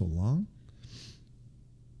up. been so long.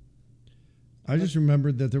 I just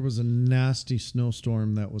remembered that there was a nasty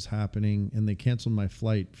snowstorm that was happening, and they canceled my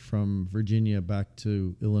flight from Virginia back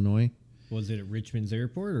to Illinois. Was it at Richmond's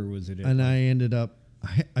airport, or was it at... And I ended up...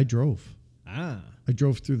 I drove. Ah. I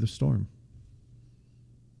drove through the storm.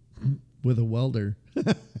 With a welder.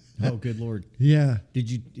 Oh, good Lord. Yeah. Did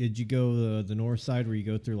you go the north side where you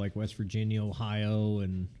go through West Virginia, Ohio,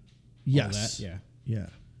 and yes. all that? Yeah. Yeah.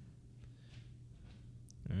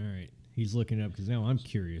 All right. He's looking it up because now I'm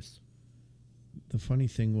curious. The funny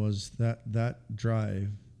thing was that drive,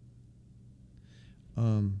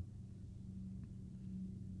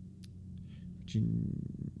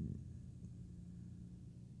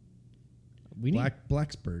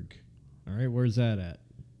 Blacksburg. All right, where's that at?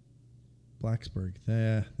 Blacksburg.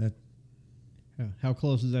 How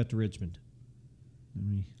close is that to Richmond?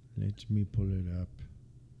 Let me pull it up.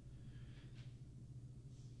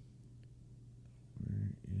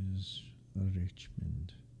 Where is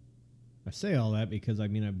Richmond? I say all that because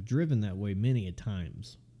I've driven that way many a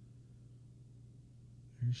times.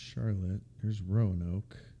 There's Charlotte. There's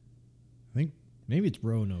Roanoke. I think maybe it's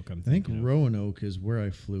Roanoke. I think Roanoke is where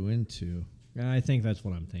I flew into. I think that's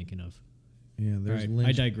what I'm thinking of. Yeah, there's All right,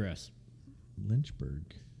 I digress.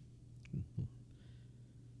 Lynchburg.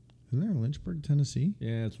 Isn't there Lynchburg, Tennessee?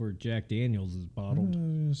 Yeah, that's where Jack Daniels is bottled. I was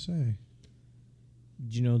gonna say.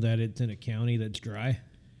 Did you know that it's in a county that's dry?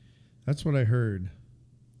 That's what I heard.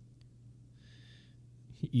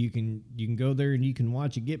 You can go there and you can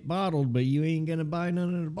watch it get bottled, but you ain't gonna buy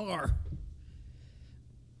none at a bar.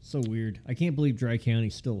 So weird. I can't believe Dry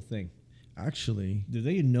County's still a thing. Actually, Do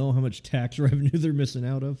they know how much tax revenue they're missing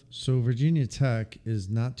out of? so Virginia Tech is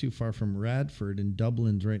not too far from Radford, and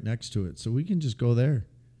Dublin's right next to it. So we can just go there.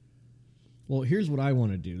 Well, here's what I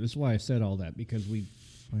want to do. This is why I said all that, because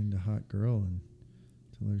Find a hot girl and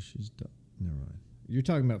tell her never mind. you're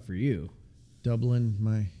talking about for you. Dublin,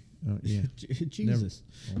 yeah. Jesus.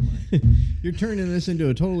 Never, oh my. You're turning this into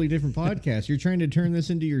a totally different podcast. You're trying to turn this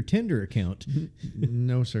into your Tinder account.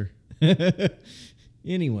 No, sir.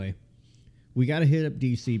 Anyway, we got to hit up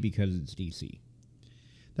DC because it's DC.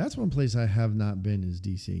 That's one place I have not been is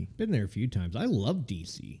DC. Been there a few times. I love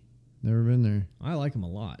DC. Never been there. I like them a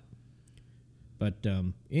lot. But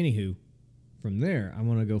anywho, from there, I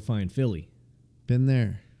want to go find Philly. Been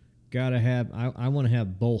there. Gotta have. I want to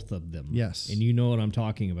have both of them. Yes. And you know what I'm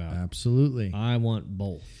talking about. Absolutely. I want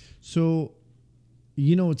both. So,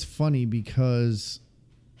 it's funny because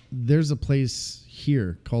there's a place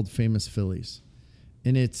here called Famous Phillies.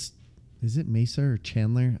 And is it Mesa or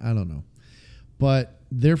Chandler? I don't know. But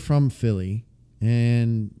they're from Philly.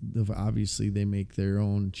 And obviously they make their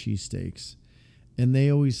own cheesesteaks. And they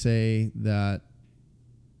always say that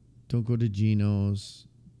don't go to Geno's.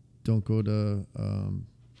 Don't go to,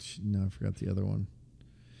 no, I forgot the other one.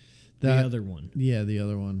 The other one. Yeah, the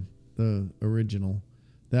other one. The original.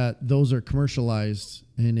 That those are commercialized,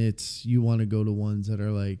 and you want to go to ones that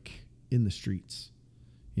are like in the streets,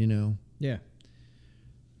 Yeah.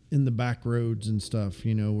 in the back roads and stuff,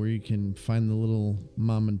 where you can find the little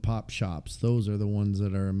mom and pop shops. Those are the ones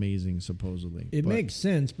that are amazing, supposedly. It makes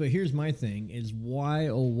sense, but here's my thing: is why,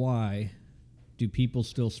 oh why, do people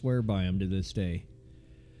still swear by them to this day?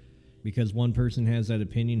 Because one person has that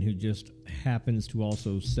opinion who just happens to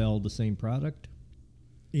also sell the same product?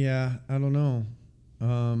 Yeah, I don't know.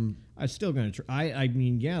 I'm still going to try. I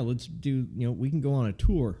mean, yeah, let's do, we can go on a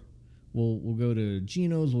tour. We'll go to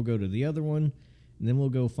Geno's, we'll go to the other one, and then we'll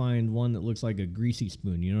go find one that looks like a greasy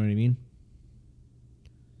spoon. You know what I mean?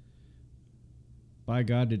 By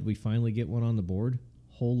God, did we finally get one on the board?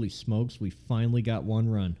 Holy smokes, we finally got one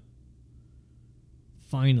run.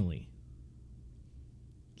 Finally.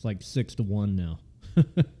 It's like 6-1 now.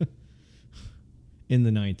 In the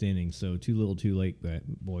 9th inning, so too little too late,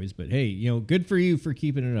 boys. But hey, good for you for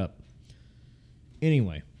keeping it up.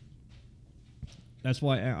 Anyway, that's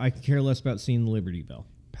why I care less about seeing the Liberty Bell.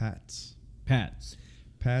 Pat's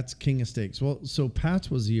King of Steaks. Well, so Pat's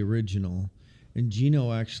was the original, and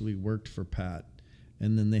Gino actually worked for Pat,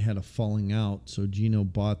 and then they had a falling out, so Gino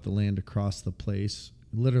bought the land across the place,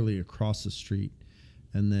 literally across the street,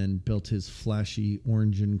 and then built his flashy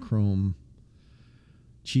orange and chrome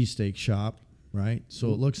cheesesteak shop, right?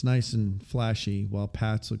 So it looks nice and flashy, while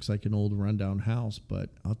Pat's looks like an old rundown house. But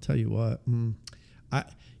I'll tell you what,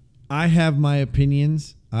 I have my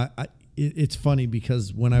opinions. It's funny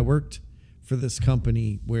because when I worked for this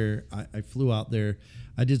company where I flew out there,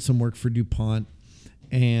 I did some work for DuPont,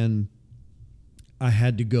 and I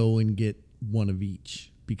had to go and get one of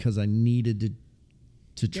each because I needed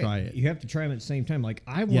to try it. You have to try them at the same time. Like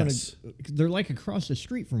I want to, they're like across the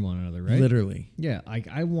street from one another, right? Literally. Yeah.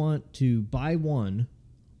 I want to buy one,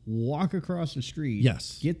 walk across the street,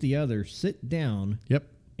 yes, get the other, sit down, yep,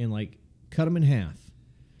 and like cut them in half,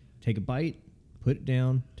 take a bite, put it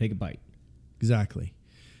down, take a bite. Exactly.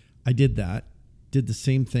 I did that. Did the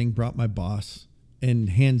same thing. Brought my boss, and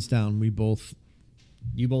hands down, you both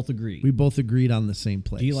agreed. We both agreed on the same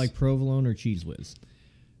place. Do you like provolone or Cheese Whiz?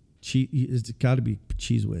 It's got to be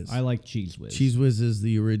Cheese Whiz. I like Cheese Whiz. Cheese Whiz is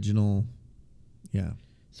the original. Yeah.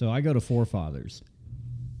 So I go to Forefathers.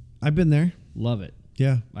 I've been there. Love it.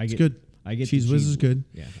 Yeah, it's good. I get Cheese Whiz is good.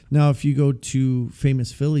 Yeah. Now, if you go to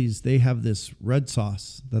Famous Phillies, they have this red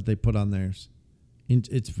sauce that they put on theirs.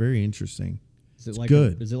 It's very interesting. Is it it's like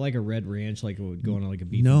good. Is it like a Red Ranch, like it would go on like a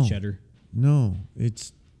beef No. and cheddar? No,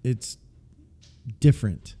 it's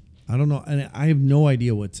different. I don't know, and I have no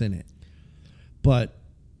idea what's in it, but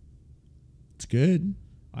it's good.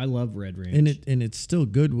 I love Red Ranch, and it's still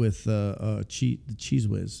good with the Cheese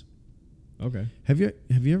Whiz. Okay. Have you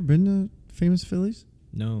ever been to Famous Phillies?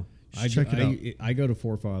 No. Check it out. I go to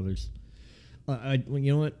Forefathers.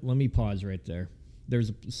 You know what? Let me pause right there.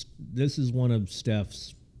 This is one of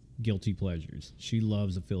Steph's guilty pleasures. She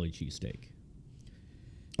loves a Philly cheesesteak.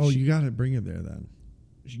 Oh, you got to bring it there then.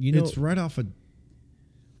 It's right off of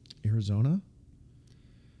Arizona.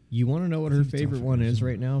 You want to know what her think it's favorite off one is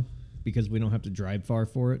Arizona. right now? Because we don't have to drive far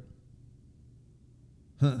for it.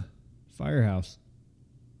 Huh? Firehouse.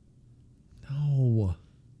 No.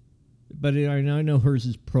 But I know hers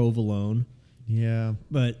is provolone. Yeah.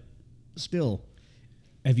 But still,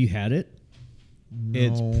 have you had it? No.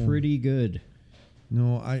 It's pretty good.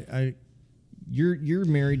 No, I You're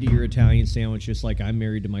married to your Italian sandwich just like I'm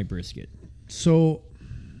married to my brisket. so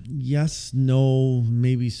yes, no,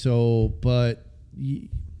 maybe so, but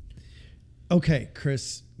okay,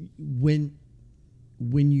 Chris, when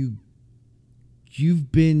you've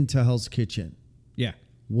been to Hell's Kitchen, Yeah.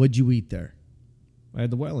 what'd you eat there? I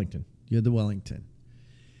had the Wellington. You had the Wellington.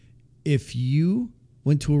 If you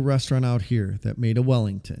went to a restaurant out here that made a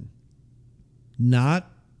Wellington, not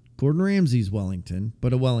Gordon Ramsay's Wellington,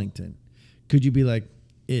 but a Wellington, could you be like,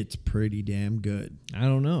 it's pretty damn good? I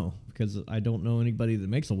don't know because I don't know anybody that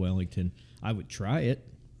makes a Wellington. I would try it.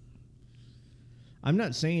 I'm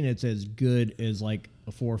not saying it's as good as like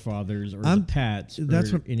a Forefathers or the Pats or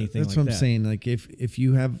anything That's like what that. I'm saying. Like if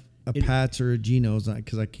you have a Pats or a Geno's,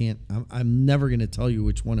 because I can't, I'm never going to tell you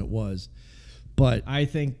which one it was. But I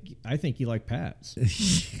think you like Pats.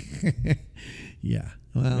 yeah,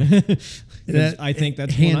 well, I think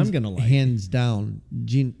that's what I'm gonna like. hands down.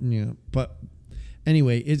 But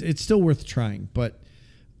anyway, it's still worth trying. But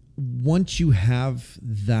once you have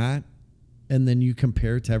that, and then you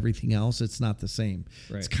compare it to everything else, it's not the same.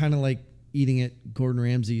 Right. It's kind of like eating at Gordon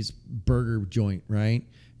Ramsay's burger joint, right?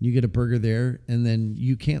 You get a burger there, and then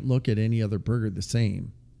you can't look at any other burger the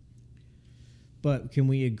same. But can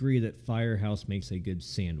we agree that Firehouse makes a good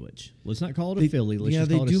sandwich? Let's not call it a Philly. Let's just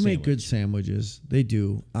they call it a do sandwich. make good sandwiches. They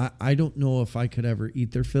do. I don't know if I could ever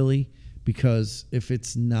eat their Philly, because if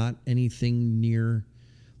it's not anything near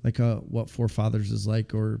like what Forefathers is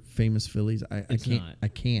like or Famous Phillies, I It's can't. not. I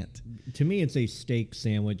can't. To me, it's a steak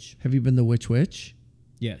sandwich. Have you been to Which?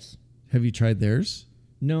 Yes. Have you tried theirs?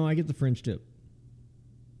 No, I get the French dip.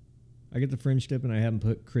 I get the French dip, and I haven't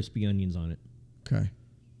put crispy onions on it. Okay.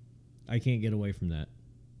 I can't get away from that.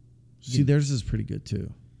 See, theirs is pretty good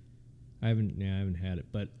too. I haven't had it,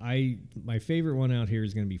 but my favorite one out here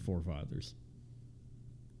is going to be Forefathers.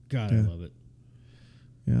 God, I Yeah. love it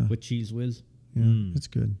Yeah. with Cheese Whiz. Yeah, it's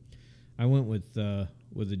good. I went with a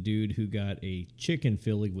dude who got a chicken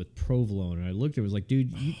Philly with provolone, and I looked at it, was like,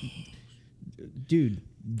 dude,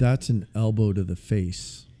 That's an elbow to the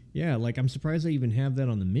face. yeah, like I'm surprised they even have that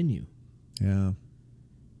on the menu. Yeah.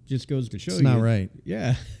 Just goes to show It's you, not right.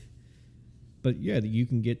 Yeah, but yeah, you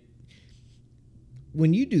can get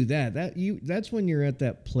when you do that's when you're at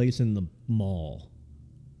that place in the mall.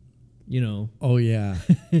 You know. Oh, yeah.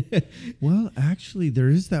 Well, actually, there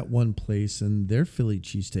is that one place, and their Philly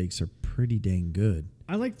cheesesteaks are pretty dang good.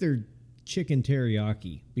 I like their chicken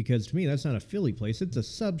teriyaki because to me that's not a Philly place; it's a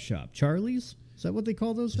sub shop. Charlie's, is that what they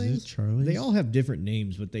call those Is it things? Charlie's? They all have different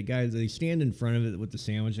names, but they stand in front of it with the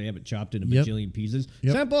sandwich. They have it chopped into Yep. bajillion pieces.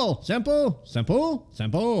 Yep. Simple, simple, simple,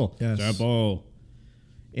 simple, Yes. simple.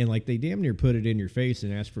 And like they damn near put it in your face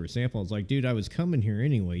and ask for a sample. It's like, dude, I was coming here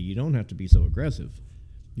anyway. You don't have to be so aggressive.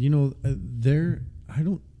 You know, I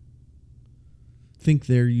don't think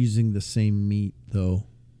they're using the same meat, though,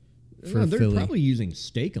 for No, they're Philly. probably using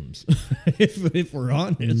steakums, if we're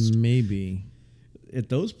honest, Maybe. at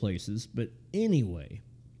those places. But anyway,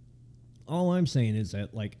 all I'm saying is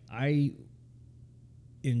that like I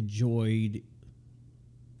enjoyed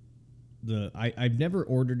I've never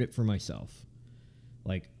ordered it for myself.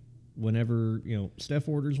 Like whenever Steph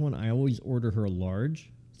orders one, I always order her a large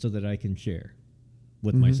so that I can share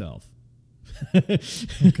with myself.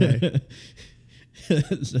 Okay.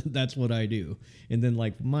 So that's what I do. And then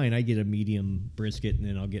like mine, I get a medium brisket and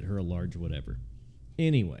then I'll get her a large whatever.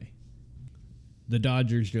 Anyway, the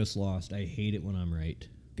Dodgers just lost. I hate it when I'm right.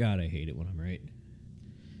 God, I hate it when I'm right.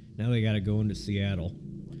 Now they got to go into Seattle.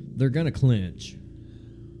 They're going to clinch.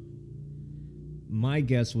 My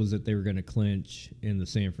guess was that they were going to clinch in the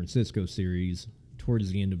San Francisco series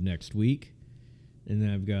towards the end of next week. And then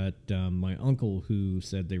I've got my uncle who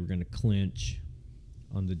said they were going to clinch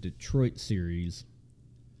on the Detroit series,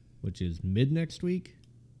 which is mid next week,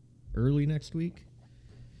 early next week.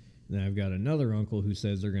 And then I've got another uncle who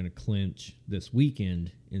says they're going to clinch this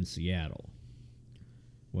weekend in Seattle.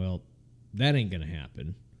 Well, that ain't going to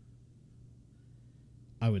happen.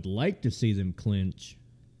 I would like to see them clinch,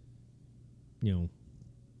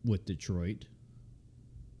 with Detroit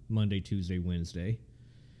Monday, Tuesday, Wednesday.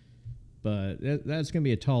 But that's going to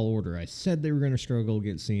be a tall order. I said they were going to struggle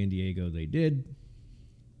against San Diego. They did.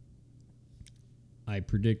 I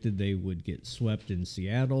predicted they would get swept in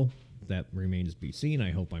Seattle. That remains to be seen.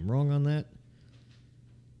 I hope I'm wrong on that.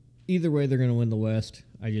 Either way, they're going to win the West.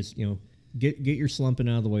 I just, Get your slumping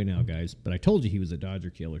out of the way now, guys. But I told you he was a Dodger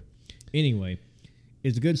killer. Anyway,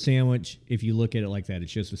 it's a good sandwich if you look at it like that.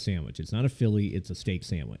 It's just a sandwich. It's not a Philly. It's a steak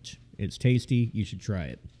sandwich. It's tasty. You should try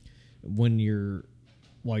it. While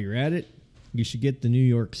you're at it, you should get the New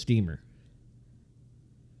York steamer.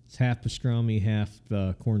 It's half pastrami, half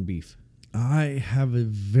corned beef. I have a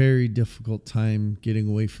very difficult time getting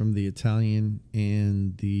away from the Italian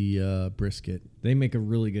and the brisket. They make a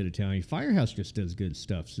really good Italian. Firehouse just does good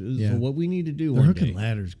stuff. So what we need to do The one hook day. and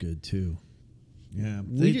ladder's good too. Yeah,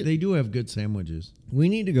 they do have good sandwiches. We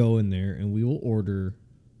need to go in there and we will order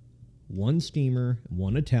one steamer,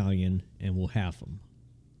 one Italian, and we'll half them.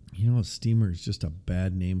 You know, a steamer is just a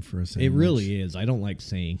bad name for a sandwich. It really is. I don't like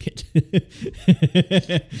saying it.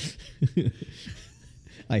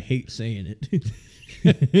 I hate saying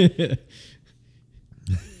it.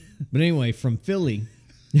 But anyway, from Philly,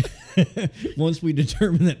 once we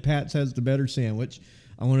determine that Pat's has the better sandwich,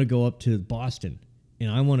 I want to go up to Boston,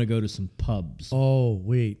 and I want to go to some pubs. Oh,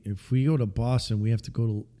 wait. If we go to Boston, we have to go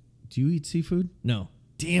to... Do you eat seafood? No.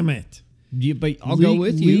 Damn it. But I'll go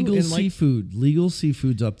with you. Legal and seafood. Legal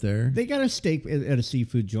seafood's up there. They got a steak at a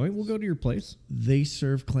seafood joint. We'll go to your place. They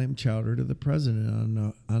serve clam chowder to the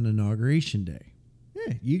president on Inauguration Day.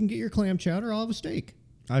 Yeah, you can get your clam chowder. I'll have a steak.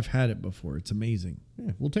 I've had it before. It's amazing.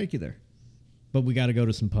 Yeah, we'll take you there. But we got to go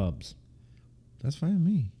to some pubs That's fine with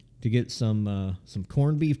me. to get some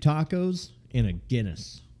corned beef tacos and a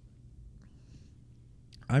Guinness.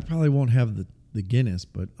 I probably won't have the Guinness,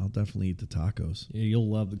 but I'll definitely eat the tacos. Yeah, you'll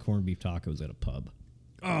love the corned beef tacos at a pub.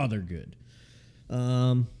 Oh, they're good.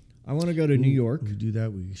 I want to go to New York. To do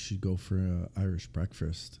that, we should go for an Irish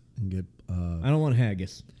breakfast and get I don't want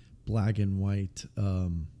haggis. black and white.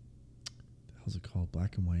 How's it called?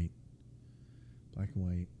 Black and white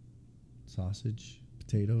sausage,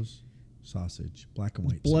 potatoes, sausage, black and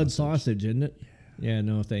white. Blood sausage, isn't it? Yeah,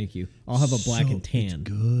 no, thank you. I'll have a black and tan. It's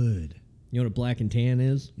good. You know what a black and tan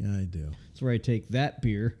is? Yeah, I do. It's where I take that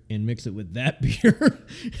beer and mix it with that beer.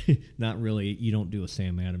 Not really. You don't do a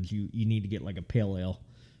Sam Adams. You need to get like a pale ale,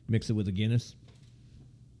 mix it with a Guinness.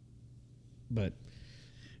 But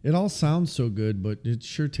It all sounds so good, but it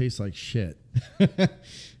sure tastes like shit.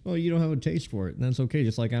 well, you don't have a taste for it, and that's okay.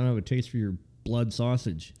 Just like I don't have a taste for your blood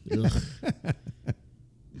sausage. Ugh.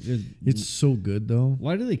 It's so good, though.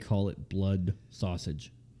 Why do they call it blood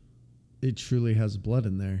sausage? It truly has blood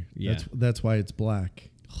in there. Yeah. That's why it's black.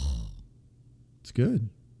 It's good.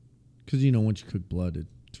 Because, you know, once you cook blood, it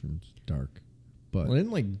turns dark. But Well,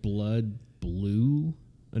 isn't like blood blue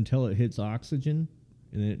until it hits oxygen,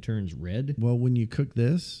 and then it turns red, well, when you cook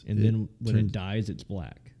this, and then when it turns- dies, it's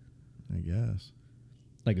black, I guess.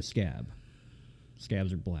 like a scab.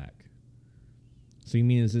 Scabs are black. So you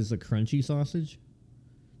mean is this a crunchy sausage?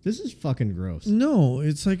 This is fucking gross. No,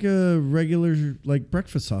 it's like a regular, like,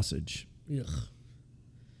 breakfast sausage. Ugh.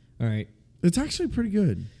 All right. It's actually pretty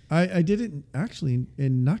good. I did it actually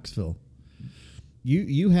in Knoxville.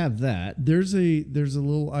 You have that. There's a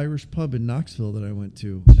little Irish pub in Knoxville that I went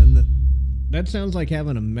to, and That sounds like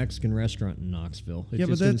having a Mexican restaurant in Knoxville. It Yeah, but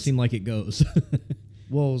just doesn't that's- seem like it goes.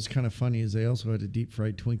 well, it was kind of funny is they also had a deep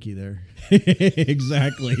fried Twinkie there,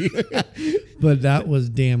 Exactly. but that was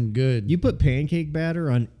damn good. You put pancake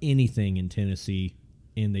batter on anything in Tennessee,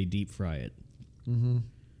 and they deep fry it. Mm-hmm.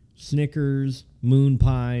 Snickers, moon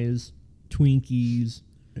pies, Twinkies,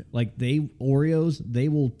 like Oreos, they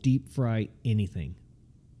will deep fry anything.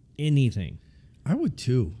 Anything. I would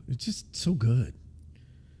too. It's just so good.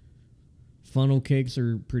 Funnel cakes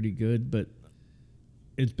are pretty good, but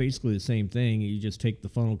it's basically the same thing. You just take the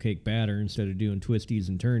funnel cake batter instead of doing twisties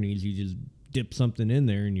and turnies. You just dip something in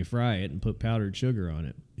there and you fry it and put powdered sugar on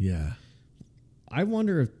it. Yeah. I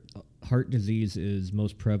wonder if heart disease is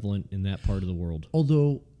most prevalent in that part of the world.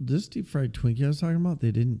 Although this deep fried Twinkie I was talking about,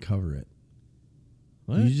 they didn't cover it.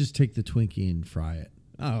 What? You just take the Twinkie and fry it.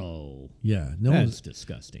 Oh, Yeah. No. that's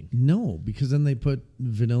disgusting. No, because then they put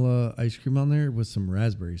vanilla ice cream on there with some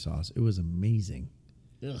raspberry sauce. It was amazing.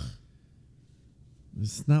 Ugh.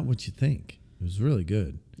 It's not what you think. It was really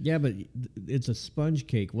good. Yeah, but it's a sponge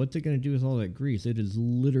cake. What's it going to do with all that grease? It is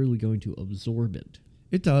literally going to absorb it.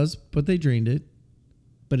 It does, but they drained it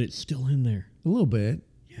But it's still in there. a little bit.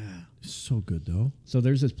 Yeah. It's so good though. So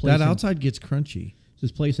there's this place. That outside gets crunchy.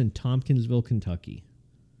 This place in Tompkinsville, Kentucky.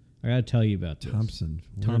 I got to tell you about this. Thompson.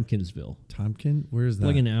 Tompkinsville. Tompkin? Where is that?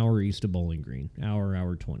 Like an hour east of Bowling Green.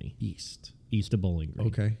 Hour 20. East. East of Bowling Green.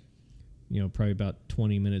 Okay. You know, probably about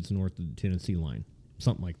 20 minutes north of the Tennessee line.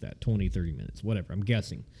 Something like that. 20, 30 minutes. Whatever. I'm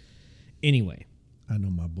guessing. Anyway, I know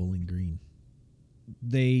my Bowling Green.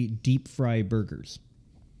 they deep fry burgers.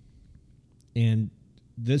 And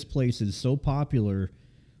this place is so popular,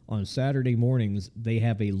 on Saturday mornings, they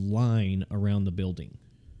have a line around the building.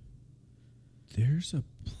 There's a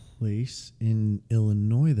place in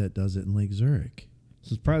Illinois that does it in Lake Zurich.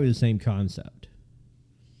 So it's probably the same concept.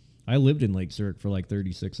 I lived in Lake Zurich for like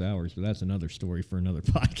 36 hours, but that's another story for another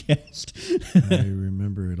podcast. I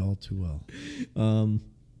remember it all too well.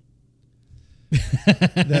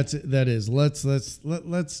 That is.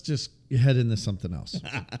 Let's just head into something else.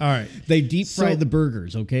 All right. They deep fry the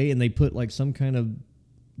burgers, okay, and they put like some kind of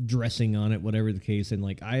dressing on it, whatever the case, and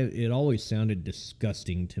like it always sounded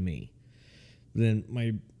disgusting to me. Then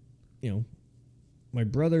my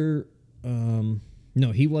brother,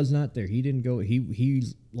 no, he was not there. He didn't go.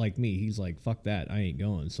 He's like me. He's like, fuck that, I ain't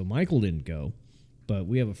going. So Michael didn't go, but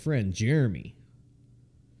we have a friend, Jeremy.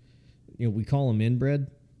 We call him Inbred.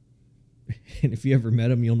 And if you ever met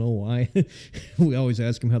him, you'll know why. We always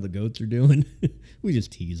ask him how the goats are doing. We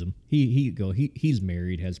just tease him. He's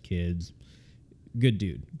married, has kids. Good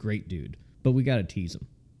dude, great dude. But we got to tease him.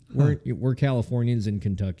 We're Californians in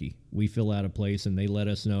Kentucky. We fill out a place, and they let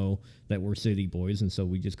us know that we're city boys, and so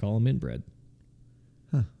we just call them inbred.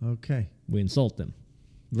 Huh, okay. We insult them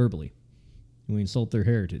verbally. We insult their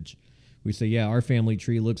heritage. We say, yeah, our family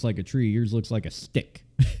tree looks like a tree. Yours looks like a stick.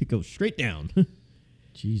 It goes straight down.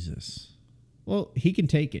 Jesus. Well, he can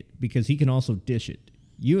take it because he can also dish it.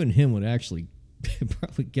 You and him would actually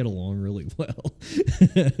probably get along really well.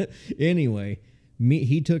 Anyway,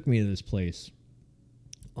 he took me to this place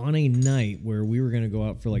on a night where we were going to go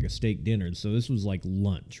out for like a steak dinner. So this was like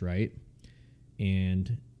lunch, right?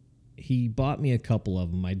 And he bought me a couple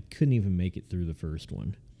of them. I couldn't even make it through the first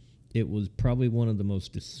one. It was probably one of the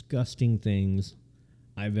most disgusting things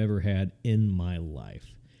I've ever had in my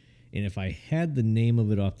life. And if I had the name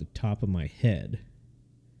of it off the top of my head,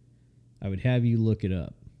 I would have you look it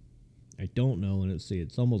up. I don't know, and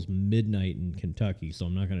it's almost midnight in Kentucky, so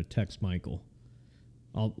I'm not going to text Michael.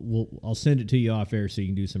 I'll send it to you off air so you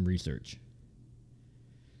can do some research.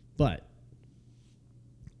 But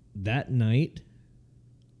that night,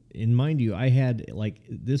 and mind you, I had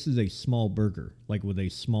this is a small burger, like with a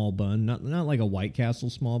small bun, not like a White Castle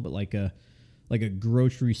small, but like a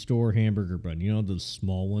grocery store hamburger bun. You know, those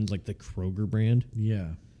small ones, like the Kroger brand? Yeah.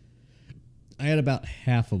 I had about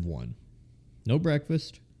half of one. No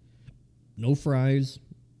breakfast, no fries,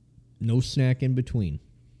 no snack in between.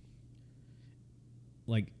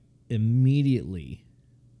 Like, immediately,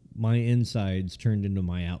 my insides turned into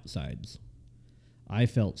my outsides. I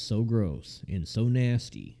felt so gross and so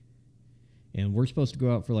nasty. And we're supposed to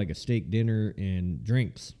go out for like a steak dinner and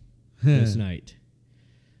drinks this night.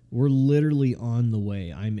 We're literally on the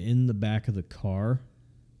way. I'm in the back of the car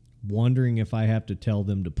wondering if I have to tell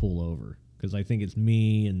them to pull over. Because I think it's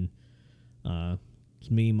me and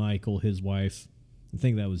Michael, his wife. I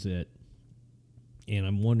think that was it. And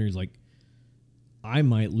I'm wondering, like, I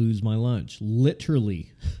might lose my lunch.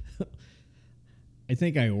 Literally. I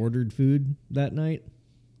think I ordered food that night.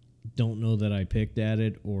 Don't know that I picked at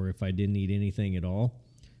it or if I didn't eat anything at all.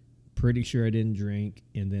 Pretty sure I didn't drink.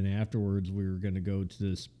 And then afterwards, we were going to go to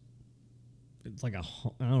this. It's like I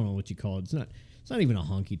don't know what you call it. It's not even a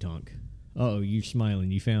honky tonk. Oh, you're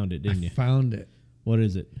smiling. You found it, didn't you? I found it. What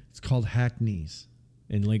is it? It's called Hackney's.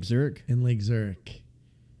 In Lake Zurich? In Lake Zurich.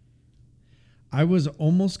 I was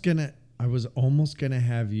almost gonna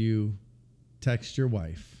have you text your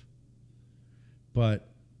wife, but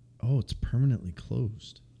it's permanently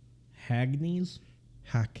closed. Hackney's?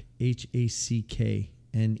 Hackneys.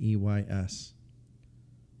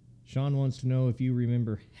 Sean wants to know if you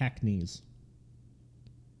remember Hackney's.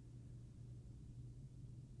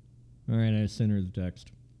 All right, I sent her the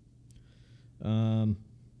text.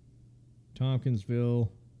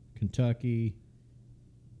 Tompkinsville, Kentucky.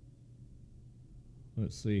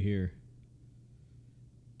 Let's see here.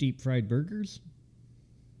 Deep fried burgers?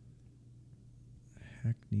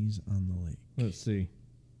 Hackney's on the Lake. Let's see.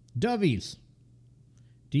 Dovies.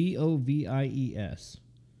 Dovies.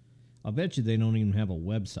 I'll bet you they don't even have a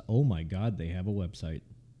website. Oh my God, they have a website.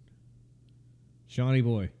 Shawnee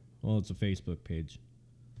Boy. Well, it's a Facebook page.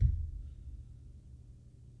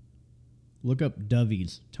 Look up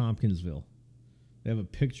Dovies, Tompkinsville. They have a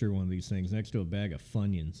picture of one of these things next to a bag of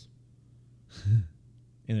Funyuns.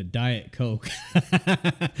 And a Diet Coke.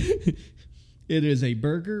 It is a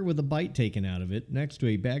burger with a bite taken out of it next to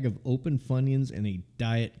a bag of open Funyuns and a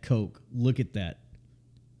Diet Coke. Look at that.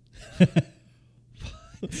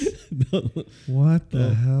 What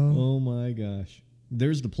the hell? Oh my gosh.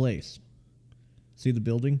 There's the place. See the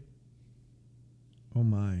building? Oh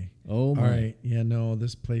my. Oh my. All right. Yeah, no,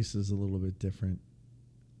 this place is a little bit different.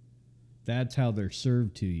 That's how they're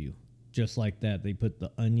served to you. Just like that. They put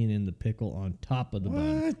the onion and the pickle on top of the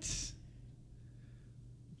bun. What?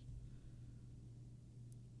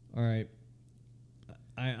 All right.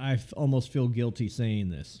 I almost feel guilty saying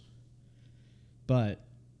this, but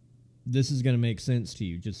this is going to make sense to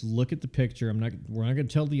you. Just look at the picture. We're not going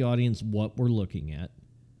to tell the audience what we're looking at,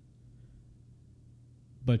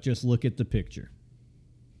 but just look at the picture.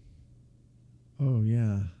 Oh,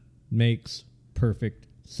 yeah. Makes perfect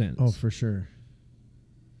sense. Oh, for sure.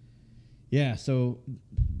 Yeah, so,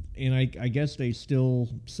 and I guess they still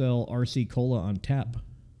sell RC Cola on tap.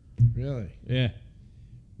 Really? Yeah.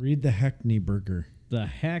 Read the Hackney Burger. The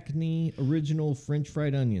Hackney original French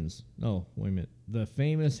fried onions. Oh, wait a minute. The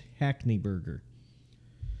famous Hackney Burger.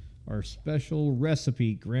 Our special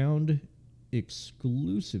recipe ground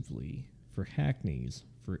exclusively for Hackneys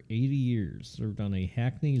for 80 years. Served on a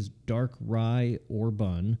Hackney's dark rye or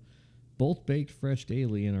bun. Both baked fresh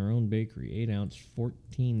daily in our own bakery. 8 ounce,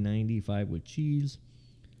 $14.95 with cheese.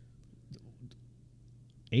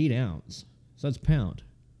 8 ounce. So that's a pound.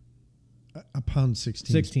 A pound 16.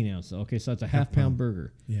 16 ounces. Okay, so that's a half pound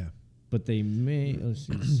burger. Yeah. But they may, let's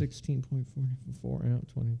see, 16.44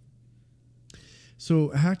 ounce, 20. So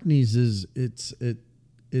Hackney's it's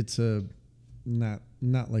a not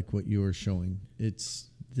like what you were showing.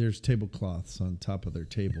 There's tablecloths on top of their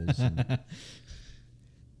tables. And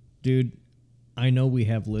Dude, I know we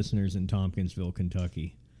have listeners in Tompkinsville,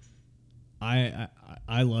 Kentucky. I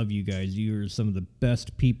love you guys. You are some of the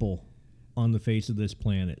best people on the face of this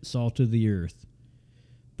planet, salt of the earth.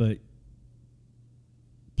 But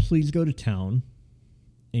please go to town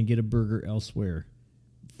and get a burger elsewhere.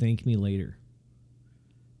 Thank me later.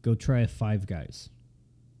 Go try a Five Guys.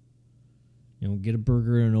 Get a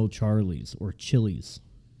burger at an old Charlie's or Chili's.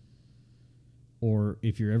 Or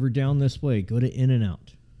if you're ever down this way, go to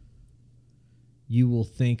In-N-Out. You will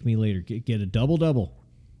thank me later. Get a double.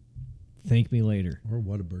 Thank me later. or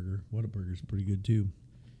Whataburger. Whataburger's pretty good too.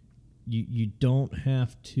 You don't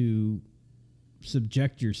have to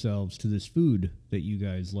subject yourselves to this food that you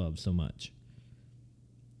guys love so much.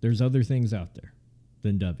 There's other things out there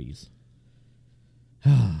than Dubbies.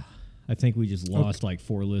 I think we just lost like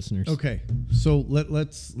 4 listeners. Okay, so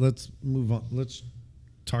let's move on. Let's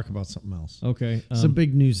talk about something else. Okay. Some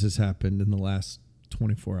big news has happened in the last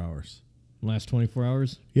 24 hours. Last 24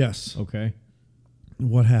 hours? Yes. Okay.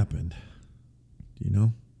 What happened? Do you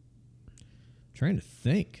know? Trying to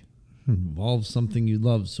think. Involves something you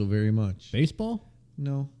love so very much. Baseball?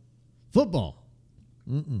 No. Football?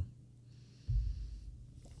 Mm-mm.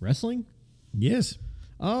 Wrestling? Yes.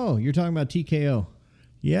 Oh, you're talking about TKO.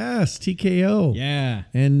 Yes, TKO. Yeah.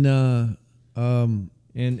 And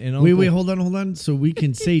And wait, hold on. So we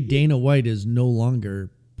can say Dana White is no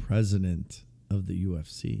longer president of the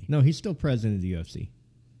UFC. No, he's still president of the UFC.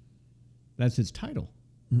 That's his title.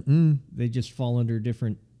 Mm-mm. They just fall under a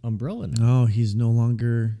different umbrella now. No, he's no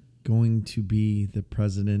longer going to be the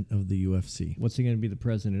president of the UFC. What's he going to be the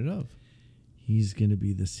president of? He's going to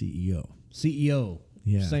be the CEO. CEO.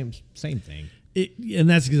 Yeah. Same thing. And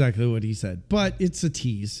that's exactly what he said. But it's a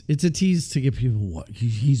tease. It's a tease to get people what?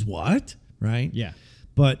 He's what? Right? Yeah.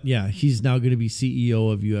 But yeah, he's now going to be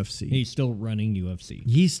CEO of UFC. He's still running UFC.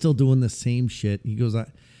 He's still doing the same shit. He goes,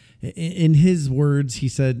 in his words, he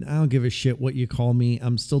said, I don't give a shit what you call me.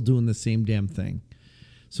 I'm still doing the same damn thing.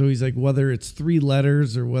 So he's like, whether it's 3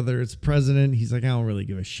 letters or whether it's president, he's like, I don't really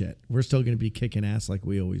give a shit. We're still going to be kicking ass like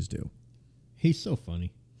we always do. He's so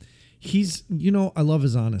funny. He's, I love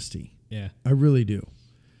his honesty. Yeah. I really do.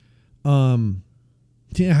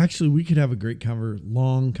 Yeah, actually, we could have a great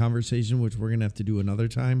long conversation, which we're going to have to do another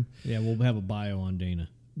time. Yeah, we'll have a bio on Dana.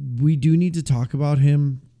 We do need to talk about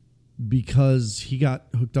him because he got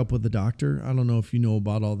hooked up with a doctor. I don't know if you know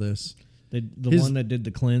about all this. The one that did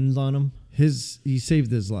the cleanse on him? He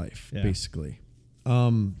saved his life, Yeah. basically.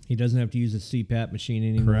 He doesn't have to use a CPAP machine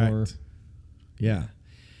anymore. Correct. Yeah.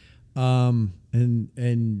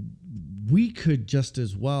 And we could just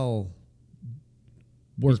as well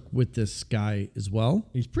work with this guy as well.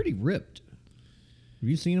 He's pretty ripped. Have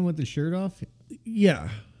you seen him with the shirt off? Yeah.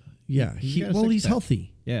 Yeah. He's got a He's six-pack.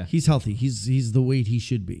 healthy. Yeah. He's healthy. He's the weight he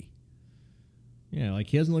should be. Yeah, like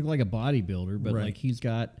he doesn't look like a bodybuilder, but Right. like he's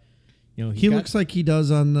got, He looks like he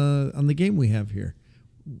does on the game we have here,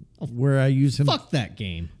 where I use him. Fuck that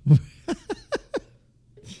game.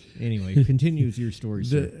 Anyway, continue with your story,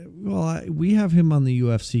 sir. We have him on the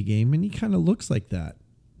UFC game, and he kind of looks like that.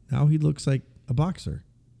 Now he looks like a boxer.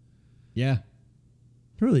 Yeah.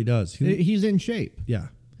 He really does. He's in shape. Yeah.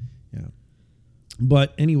 Yeah.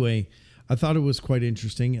 But anyway, I thought it was quite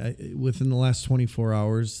interesting. Within the last 24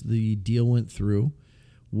 hours, the deal went through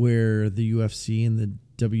where the UFC and the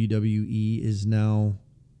WWE is now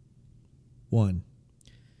one.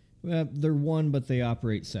 Well, they're one, but they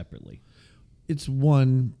operate separately. It's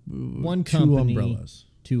one One two company. umbrellas.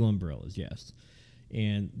 2 umbrellas, yes.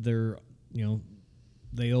 And they're,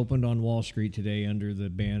 they opened on Wall Street today under the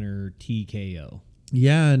banner TKO.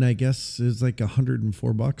 Yeah, and I guess it's like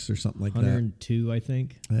 $104 or something like 102, I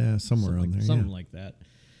think. that. Yeah, somewhere on there. Something Yeah. like that.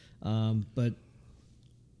 But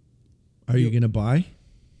Are you going to buy?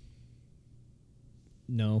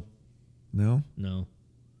 no. No?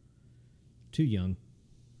 Too young.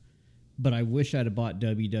 But I wish I'd have bought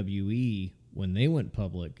WWE when they went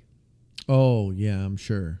public, Oh, yeah, I'm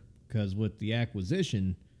sure. because with the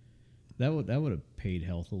acquisition, that would have paid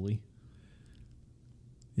healthily.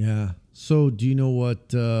 Yeah. So do you know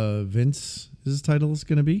what Vince's title is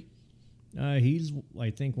going to be? He's, I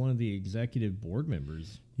think, one of the executive board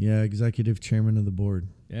members. Yeah, executive chairman of the board.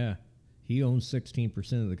 Yeah, he owns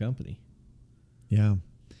 16% of the company. Yeah.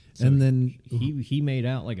 So and then he made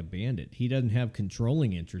out like a bandit. He doesn't have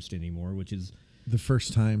controlling interest anymore, which is the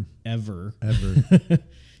first time ever.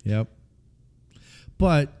 Yep.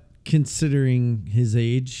 But considering his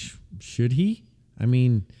age, should he? I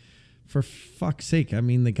mean, for fuck's sake. I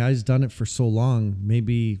mean, the guy's done it for so long.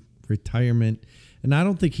 Maybe retirement. And I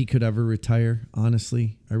don't think he could ever retire,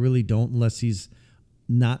 honestly. I really don't, unless he's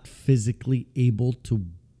not physically able to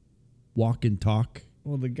walk and talk.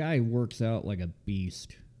 Well, the guy works out like a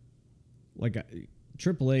beast. Like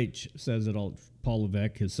Triple H says it all. Paul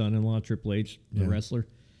Levesque, his son-in-law, Triple H, the wrestler,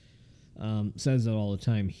 says it all the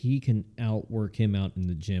time. He can outwork him out in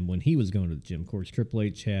the gym. When he was going to the gym, of course, Triple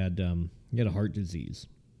H had a heart disease,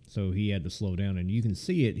 so he had to slow down. And you can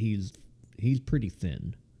see it. He's pretty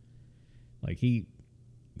thin. Like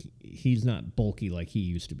he's not bulky like he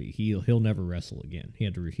used to be. He'll never wrestle again. He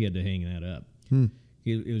had to hang that up.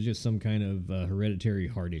 It was just some kind of hereditary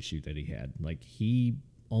heart issue that he had. Like he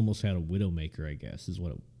almost had a widowmaker, I guess, is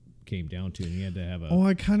what it came down to, and he had to have a. Oh,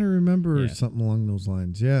 I kind of remember something along those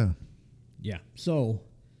lines. Yeah. Yeah. So,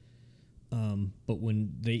 but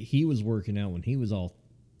when he was working out, when he was all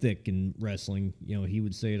thick and wrestling, he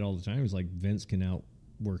would say it all the time. He was like, Vince can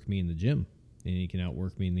outwork me in the gym, and he can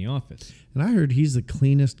outwork me in the office. And I heard he's the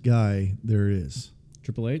cleanest guy there is.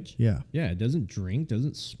 Triple H? Yeah. Yeah. Doesn't drink,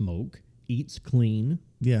 doesn't smoke, eats clean.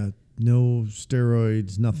 Yeah. No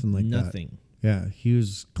steroids, nothing like that. Nothing. Yeah. He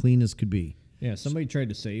was clean as could be. Yeah. Somebody tried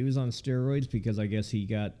to say he was on steroids because I guess he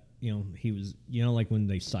got, he was, like when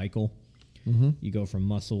they cycle, you go from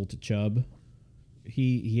muscle to chub.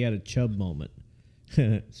 He had a chub moment.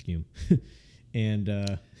 Excuse me. And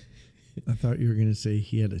I thought you were going to say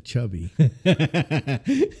he had a chubby.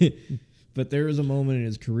 But there was a moment in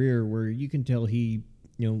his career where you can tell he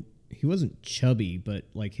wasn't chubby, but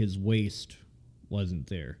like his waist wasn't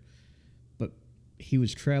there. But he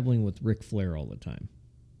was traveling with Ric Flair all the time.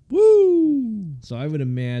 Woo! So I would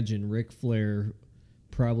imagine Ric Flair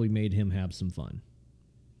probably made him have some fun.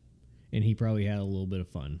 And he probably had a little bit of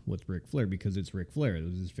fun with Ric Flair because it's Ric Flair. It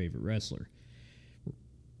was his favorite wrestler.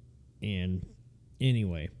 And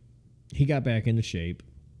anyway, he got back into shape.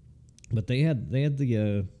 But they had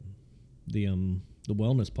the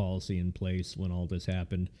wellness policy in place when all this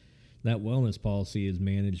happened. That wellness policy is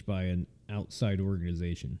managed by an outside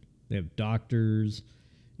organization. They have doctors,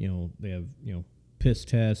 they have, piss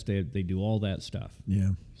tests. They do all that stuff. Yeah.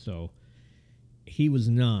 So he was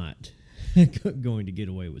not going to get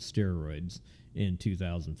away with steroids in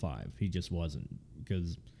 2005. He just wasn't,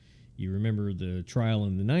 because you remember the trial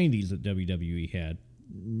in the 90s that WWE had.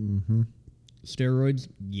 Mm-hmm. Steroids?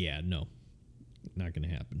 Yeah, no. Not going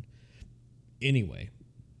to happen. Anyway,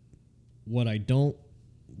 what I don't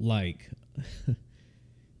like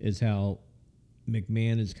is how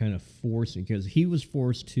McMahon is kind of forced, because he was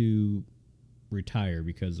forced to retire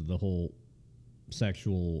because of the whole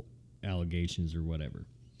sexual allegations or whatever.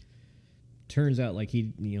 Turns out like he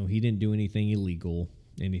didn't do anything illegal,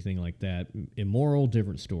 anything like that. Immoral,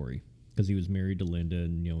 different story, because he was married to Linda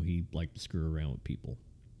and he liked to screw around with people.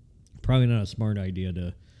 Probably not a smart idea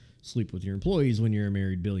to sleep with your employees when you're a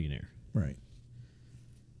married billionaire. Right.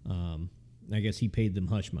 I guess he paid them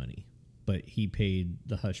hush money, but he paid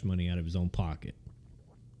the hush money out of his own pocket.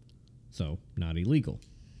 So, not illegal.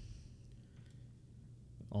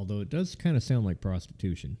 Although it does kind of sound like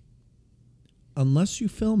prostitution. Unless you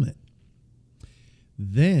film it,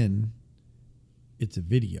 then it's a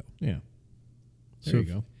video. Yeah. There So you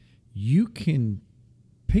go. You can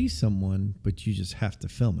pay someone, but you just have to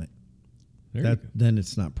film it. There you go. Then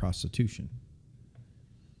it's not prostitution.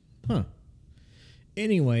 Huh.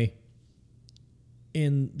 Anyway,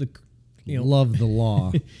 in the Love the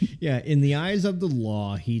law. yeah, in the eyes of the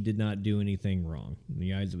law, he did not do anything wrong. In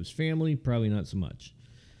the eyes of his family, probably not so much.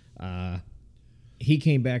 He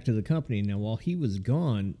came back to the company. Now, while he was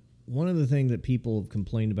gone, one of the things that people have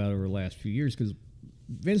complained about over the last few years, because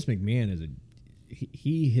Vince McMahon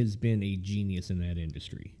he has been a genius in that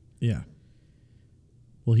industry. Yeah.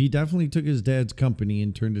 Well, he definitely took his dad's company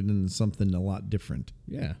and turned it into something a lot different.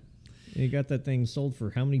 Yeah. And he got that thing sold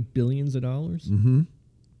for how many billions of dollars? Mm-hmm.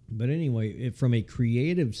 But anyway, from a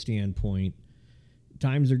creative standpoint,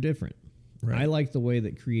 times are different. Right. I like the way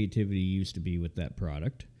that creativity used to be with that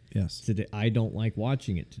product. Yes. Today, I don't like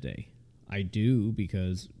watching it today. I do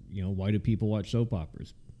because, why do people watch soap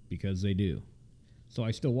operas? Because they do. So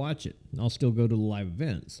I still watch it. I'll still go to the live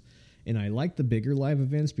events. And I like the bigger live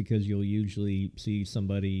events because you'll usually see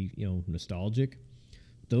somebody, nostalgic.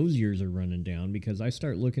 Those years are running down because I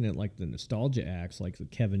start looking at like the nostalgia acts, like the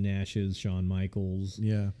Kevin Nash's, Shawn Michaels,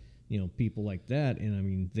 people like that. And I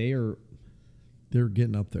mean, they're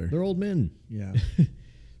getting up there. They're old men. Yeah.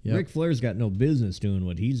 Yep. Ric Flair's got no business doing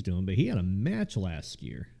what he's doing, but he had a match last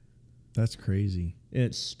year. That's crazy.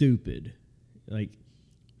 It's stupid. Like,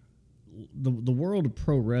 the world of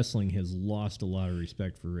pro wrestling has lost a lot of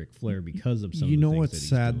respect for Ric Flair because of some of the things that what's he's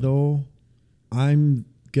sad, doing. though? I'm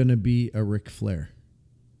going to be a Ric Flair.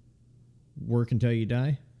 Work until you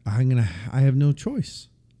die? I have no choice.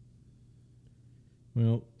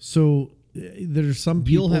 Well, so there's some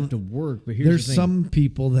people... You'll have to work, but here's there's the thing. some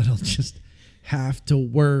people that'll just have to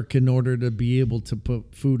work in order to be able to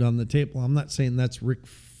put food on the table. I'm not saying that's Ric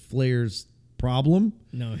Flair's problem.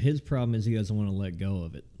 No, his problem is he doesn't want to let go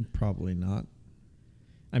of it. Probably not.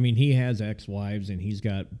 I mean, he has ex-wives and he's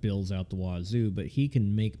got bills out the wazoo, but he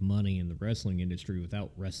can make money in the wrestling industry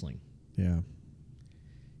without wrestling. Yeah.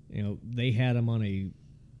 They had him on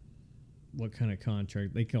what kind of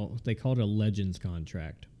contract? They called it a Legends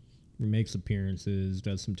contract. He makes appearances,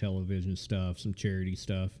 does some television stuff, some charity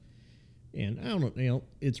stuff. And I don't know,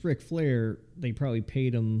 it's Ric Flair. They probably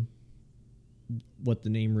paid him what the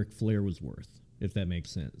name Ric Flair was worth, if that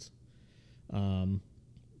makes sense.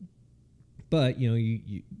 But,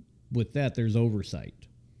 you with that, there's oversight.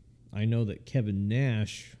 I know that Kevin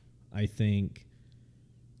Nash, I think,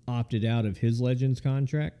 opted out of his Legends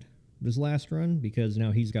contract this last run because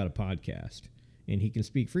now he's got a podcast and he can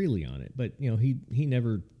speak freely on it. But, he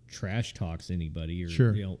never trash talks anybody or,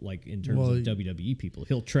 sure. Like in terms of WWE people.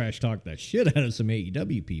 He'll trash talk the shit out of some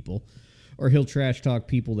AEW people, or he'll trash talk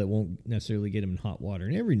people that won't necessarily get him in hot water.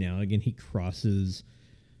 And every now and again, he crosses,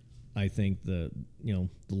 I think, the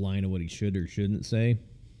line of what he should or shouldn't say.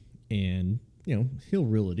 And, he'll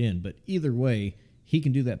reel it in. But either way, he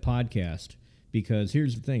can do that podcast because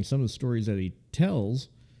here's the thing. Some of the stories that he tells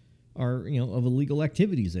are, of illegal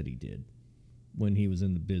activities that he did when he was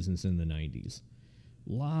in the business in the 90s.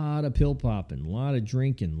 A lot of pill popping, a lot of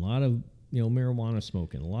drinking, a lot of, marijuana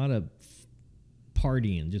smoking, a lot of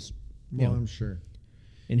partying, just, I'm sure.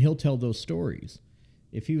 And he'll tell those stories.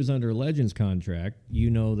 If he was under a Legends contract,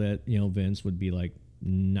 that, Vince would be like,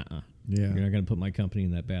 nah, yeah, you're not going to put my company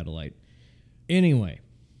in that bad a light. Anyway,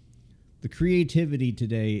 the creativity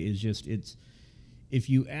today is just, if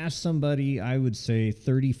you ask somebody, I would say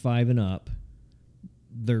 35 and up,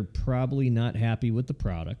 they're probably not happy with the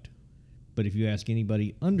product. But if you ask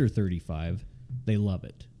anybody under 35, they love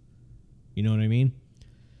it. You know what I mean?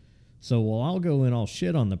 So while I'll go and I'll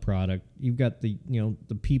shit on the product, you've got the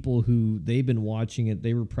people who they've been watching it.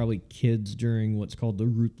 They were probably kids during what's called the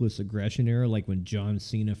ruthless aggression era, like when John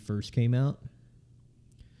Cena first came out.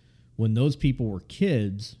 When those people were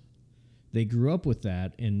kids, they grew up with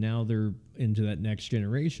that, and now they're into that next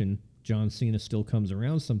generation. John Cena still comes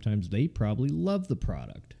around sometimes. They probably love the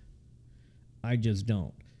product. I just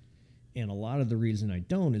don't. And a lot of the reason I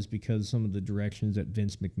don't is because some of the directions that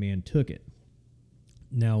Vince McMahon took it.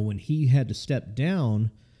 Now, when he had to step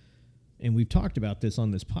down, and we've talked about this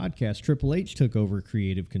on this podcast, Triple H took over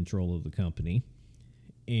creative control of the company,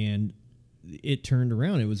 and it turned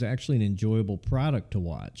around. It was actually an enjoyable product to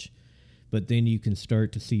watch. But then you can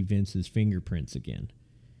start to see Vince's fingerprints again.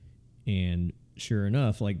 And sure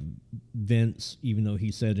enough, like Vince, even though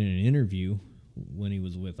he said in an interview when he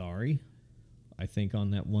was with Ari, I think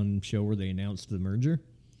on that one show where they announced the merger,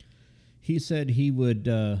 he said he would,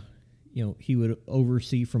 he would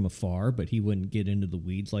oversee from afar, but he wouldn't get into the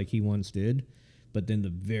weeds like he once did. But then the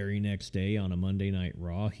very next day on a Monday Night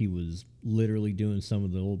Raw, he was literally doing some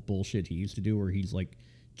of the old bullshit he used to do where he's like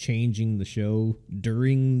changing the show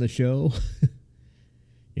during the show.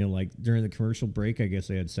 Like during the commercial break, I guess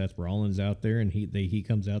they had Seth Rollins out there, and he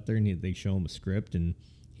comes out there and they show him a script, and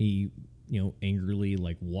he, angrily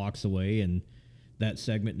like walks away, and that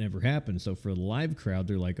segment never happened. So for the live crowd,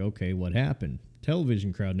 they're like, okay, what happened?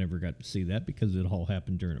 Television crowd never got to see that because it all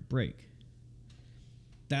happened during a break.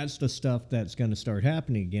 That's the stuff that's going to start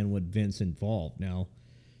happening again with Vince involved. Now,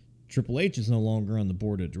 Triple H is no longer on the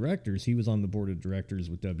board of directors. He was on the board of directors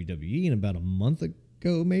with WWE, and about a month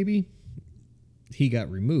ago, maybe, he got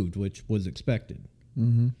removed, which was expected.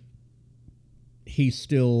 Mm-hmm. He's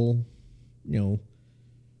still,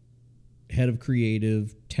 head of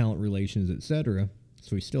creative, talent relations, etc.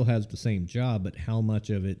 So he still has the same job, but how much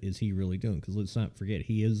of it is he really doing? Because let's not forget,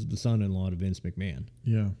 he is the son-in-law to Vince McMahon.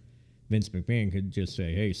 Yeah. Vince McMahon could just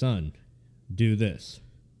say, hey, son, do this.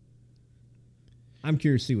 I'm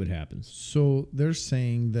curious to see what happens. So they're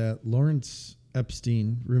saying that Lawrence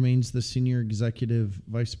Epstein remains the senior executive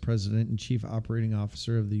vice president and chief operating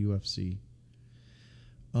officer of the UFC.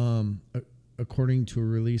 According to a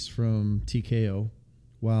release from TKO,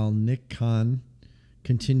 while Nick Khan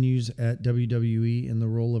continues at WWE in the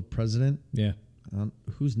role of president. Yeah.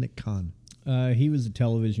 Who's Nick Khan? He was a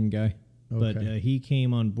television guy, but Okay. he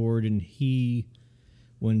came on board, and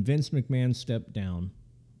when Vince McMahon stepped down,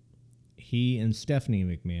 he and Stephanie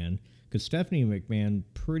McMahon, because Stephanie McMahon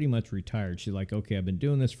pretty much retired. She's like, okay, I've been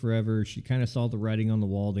doing this forever. She kind of saw the writing on the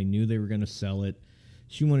wall. They knew they were going to sell it.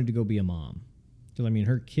 She wanted to go be a mom. Because, I mean,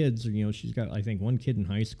 her kids are, she's got, I think, one kid in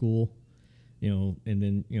high school, and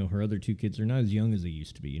then, her other two kids are not as young as they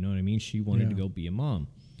used to be. You know what I mean? She wanted to go be a mom.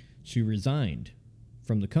 She resigned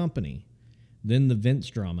from the company. Then the Vince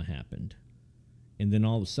drama happened. And then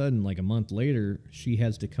all of a sudden, like a month later, she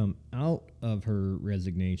has to come out of her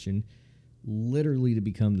resignation literally to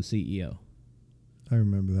become the CEO. I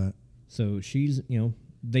remember that. So she's,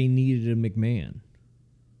 they needed a McMahon.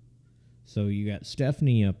 So you got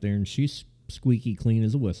Stephanie up there, and she's squeaky clean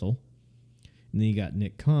as a whistle. And then you got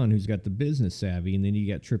Nick Khan, who's got the business savvy, and then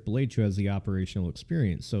you got Triple H, who has the operational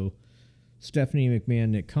experience. So Stephanie McMahon,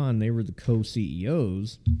 Nick Khan, they were the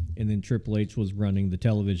co-CEOs, and then Triple H was running the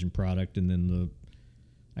television product, and then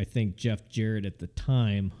I think Jeff Jarrett at the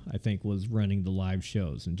time, was running the live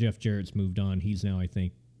shows. And Jeff Jarrett's moved on. He's now, I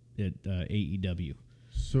think, at AEW.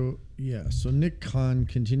 So Nick Khan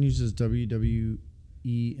continues as WWE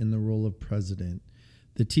in the role of president.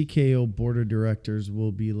 The TKO board of directors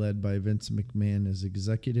will be led by Vince McMahon as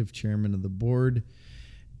executive chairman of the board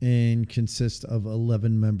and consist of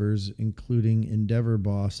 11 members, including Endeavor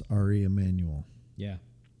boss Ari Emanuel. Yeah.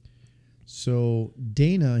 So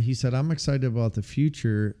Dana, he said, I'm excited about the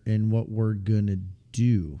future and what we're going to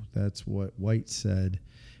do. That's what White said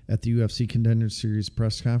at the UFC Contender Series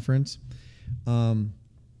press conference.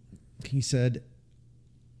 He said,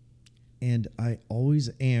 and I always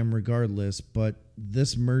am regardless, but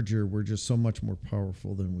this merger, we're just so much more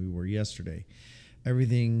powerful than we were yesterday.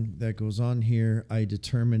 Everything that goes on here, I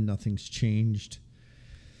determined nothing's changed.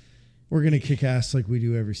 We're going to kick ass like we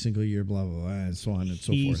do every single year, blah, blah, blah, and so on and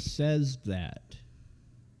so He forth. says that,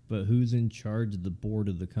 but who's in charge of the board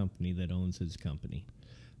of the company that owns his company?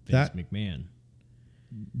 Vince McMahon.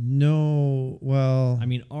 No, well... I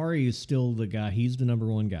mean, Ari is still the guy. He's the number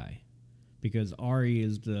one guy because Ari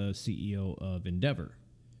is the CEO of Endeavor.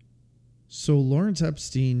 So Lawrence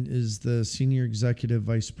Epstein is the senior executive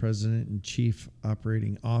vice president and chief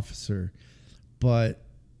operating officer, but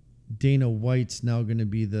Dana White's now going to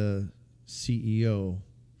be the CEO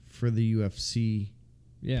for the UFC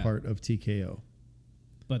part of TKO.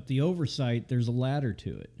 But the oversight, there's a ladder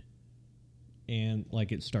to it. And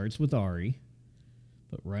like it starts with Ari,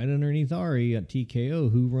 but right underneath Ari at TKO,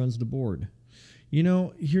 who runs the board?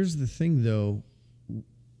 Here's the thing though.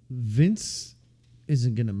 Vince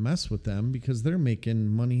isn't going to mess with them because they're making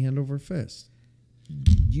money hand over fist.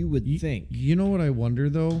 You would think. You know what I wonder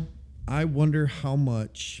though? I wonder how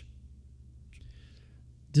much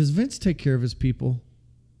does Vince take care of his people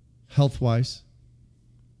health-wise?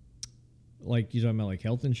 Like, you talking about like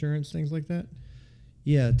health insurance, things like that?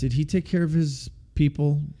 Yeah. Did he take care of his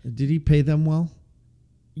people? Did he pay them well?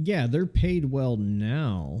 Yeah, they're paid well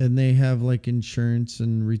now. And they have like insurance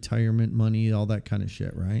and retirement money, all that kind of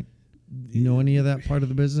shit, right? You know any of that part of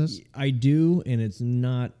the business? I do, and it's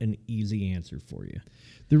not an easy answer for you.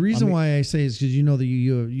 The reason why I say is because the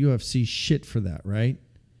UFC shit for that, right?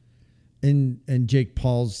 And Jake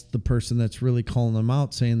Paul's the person that's really calling them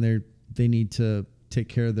out, saying they need to take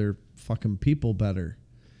care of their fucking people better.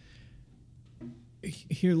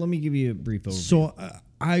 Here, let me give you a brief overview. So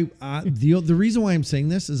the reason why I'm saying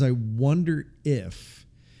this is I wonder if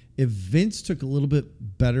Vince took a little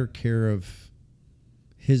bit better care of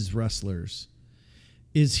his wrestlers,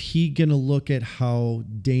 is he going to look at how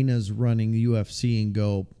Dana's running the UFC and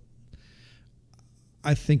go,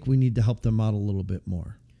 I think we need to help them out a little bit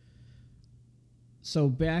more? So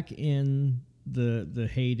back in the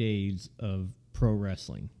heydays of pro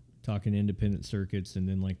wrestling, talking independent circuits and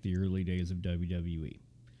then like the early days of WWE,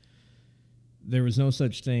 there was no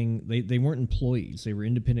such thing. They weren't employees. They were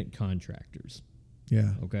independent contractors.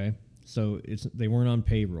 Yeah. Okay. So they weren't on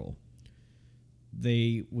payroll.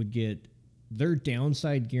 They would get their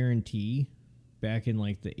downside guarantee back in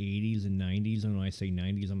like the 80s and 90s. And when I say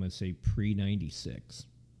 90s, I'm going to say pre-96.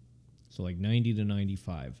 So like 90 to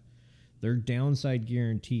 95. Their downside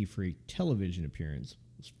guarantee for a television appearance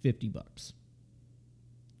was $50.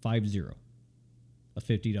 50. A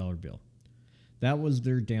 $50 bill. That was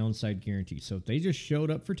their downside guarantee. So if they just showed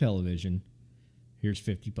up for television, here's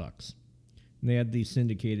 $50. And they had these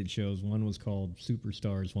syndicated shows. One was called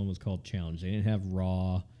Superstars. One was called Challenge. They didn't have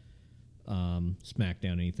Raw,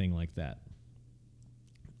 SmackDown, anything like that.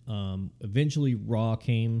 Eventually, Raw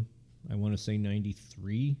came, I want to say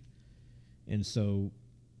 93. And so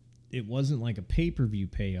it wasn't like a pay-per-view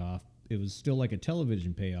payoff. It was still like a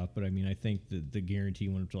television payoff, but I mean, I think the guarantee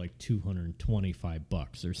went up to like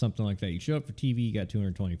 $225 or something like that. You show up for TV, you got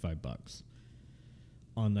 $225.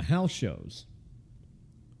 On the house shows,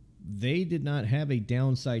 they did not have a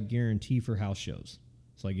downside guarantee for house shows.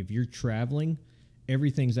 It's like if you're traveling,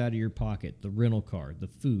 everything's out of your pocket. The rental car, the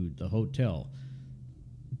food, the hotel.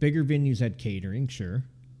 Bigger venues had catering, sure.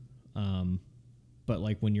 But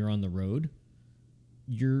like when you're on the road,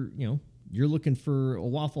 you're looking for a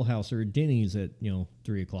Waffle House or a Denny's at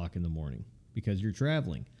 3 o'clock in the morning because you're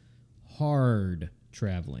traveling, hard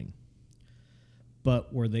traveling.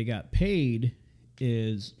 But where they got paid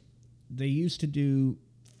is they used to do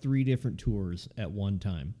 3 different tours at one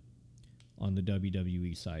time on the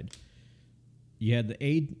WWE side. You had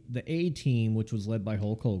the A team, which was led by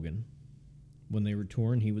Hulk Hogan. When they were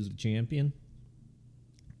touring, he was the champion.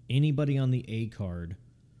 Anybody on the A card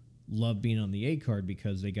loved being on the A card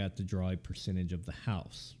because they got to draw a percentage of the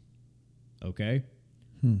house. Okay?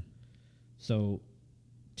 So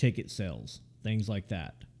ticket sales, things like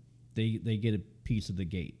that. They get a piece of the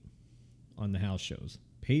gate on the house shows.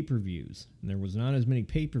 Pay-per-views. And there was not as many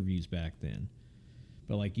pay-per-views back then.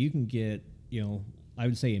 But like you can get, I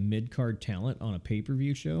would say a mid-card talent on a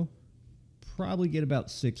pay-per-view show, probably get about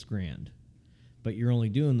 $6,000. But you're only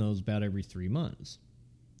doing those about every 3 months.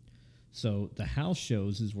 So the house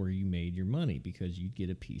shows is where you made your money because you'd get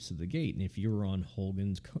a piece of the gate. And if you were on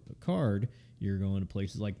Hogan's card, you're going to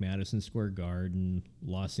places like Madison Square Garden,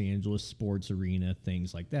 Los Angeles Sports Arena,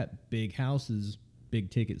 things like that. Big houses, big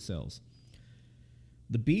ticket sales.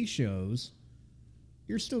 The B shows,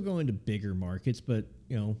 you're still going to bigger markets, but,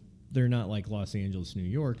 they're not like Los Angeles, New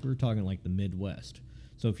York. We're talking like the Midwest.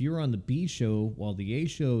 So if you're on the B show while the A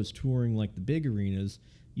show is touring like the big arenas,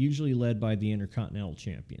 usually led by the Intercontinental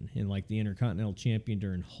Champion. And like the Intercontinental Champion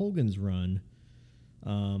during Hogan's run,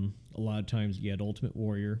 a lot of times you had Ultimate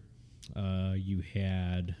Warrior. You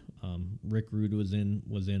had Rick Rude was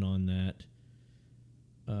in on that.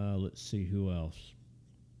 Let's see who else.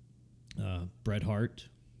 Bret Hart.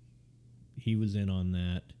 He was in on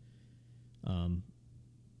that.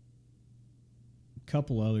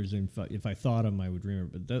 Couple others, if I thought of them, I would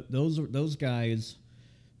remember. But those guys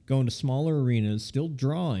going to smaller arenas, still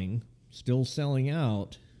drawing, still selling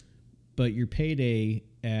out, but your payday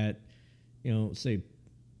at, say,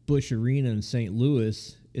 Busch Arena in St.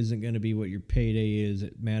 Louis isn't going to be what your payday is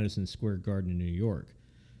at Madison Square Garden in New York.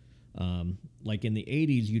 Like in the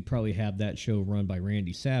 80s, you'd probably have that show run by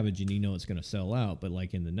Randy Savage, and it's going to sell out. But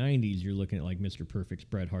like in the 90s, you're looking at like Mr. Perfect's,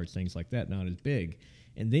 Bret Hart's, things like that, not as big.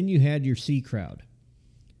 And then you had your C crowd.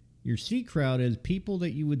 Your C crowd is people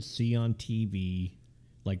that you would see on TV,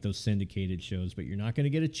 like those syndicated shows, but you're not going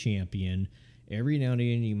to get a champion. Every now and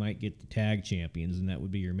then you might get the tag champions, and that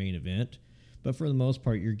would be your main event. But for the most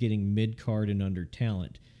part, you're getting mid-card and under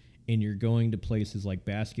talent, and you're going to places like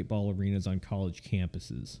basketball arenas on college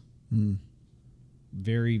campuses.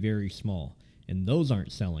 Very, very small, and those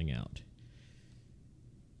aren't selling out.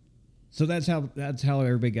 So that's how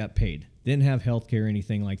everybody got paid. Didn't have healthcare or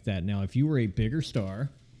anything like that. Now, if you were a bigger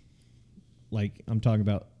star, like I'm talking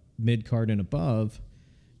about mid-card and above,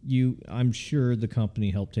 I'm sure the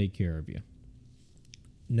company helped take care of you.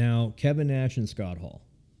 Now, Kevin Nash and Scott Hall.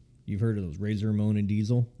 You've heard of those, Razor Ramon and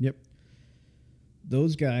Diesel? Yep.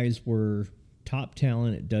 Those guys were top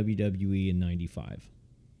talent at WWE in 95.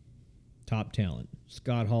 Top talent.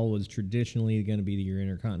 Scott Hall was traditionally going to be your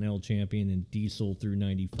Intercontinental Champion, and Diesel through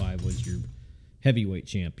 95 was your heavyweight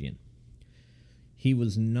champion. He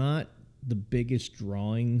was not the biggest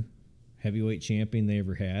drawing heavyweight champion they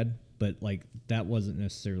ever had, but like that wasn't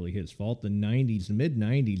necessarily his fault. The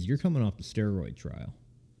mid-90s, you're coming off the steroid trial.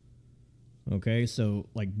 Okay, so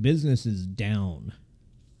like business is down.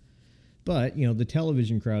 But, the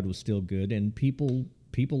television crowd was still good, and people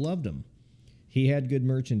loved him. He had good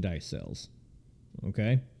merchandise sales.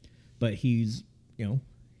 Okay? But he's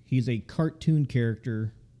a cartoon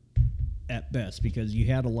character at best, because you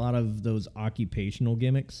had a lot of those occupational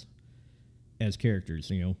gimmicks as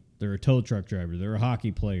characters. They're a tow truck driver, they're a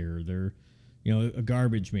hockey player, they're, a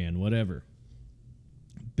garbage man, whatever.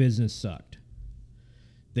 business sucked.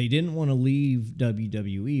 They didn't want to leave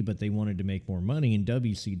WWE, but they wanted to make more money, and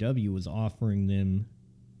WCW was offering them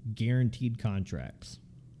guaranteed contracts.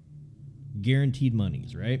 Guaranteed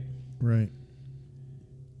monies, right? Right.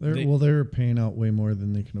 They were paying out way more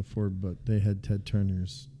than they can afford, but they had Ted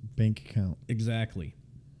Turner's bank account. Exactly.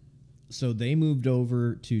 So they moved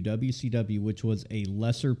over to WCW, which was a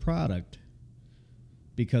lesser product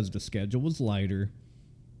because the schedule was lighter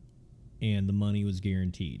and the money was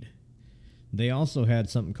guaranteed. They also had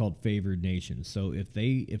something called favored nations. So if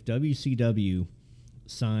WCW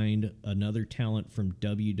signed another talent from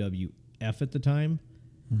WWF at the time,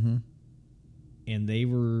 and they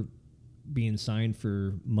were being signed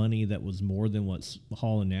for money that was more than what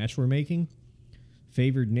Hall and Nash were making,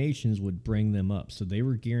 favored nations would bring them up. So they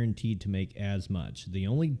were guaranteed to make as much. The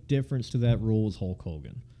only difference to that rule was Hulk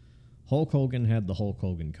Hogan. Hulk Hogan had the Hulk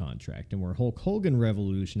Hogan contract, and where Hulk Hogan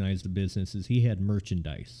revolutionized the business is he had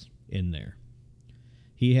merchandise in there.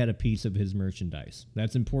 He had a piece of his merchandise.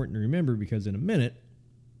 That's important to remember because in a minute,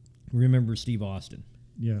 remember Steve Austin.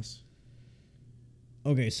 Yes.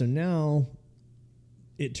 Okay, so now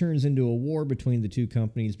it turns into a war between the two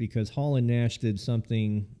companies because Hall and Nash did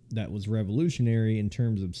something that was revolutionary in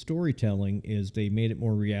terms of storytelling is they made it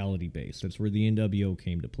more reality-based. That's where the NWO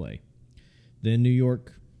came to play. Then New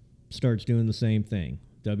York starts doing the same thing.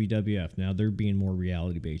 WWF, now they're being more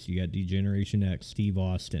reality-based. You got D-Generation X, Steve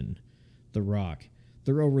Austin, The Rock.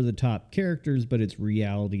 They're over-the-top characters, but it's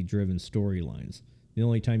reality-driven storylines. The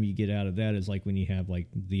only time you get out of that is like when you have like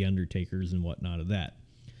the Undertakers and whatnot of that.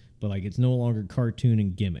 But like it's no longer cartoon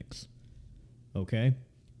and gimmicks. Okay?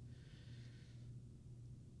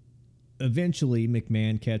 Eventually,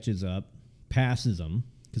 McMahon catches up, passes them,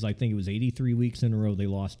 because I think it was 83 weeks in a row they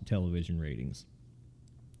lost to television ratings.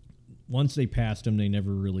 Once they passed them, they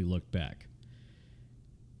never really looked back.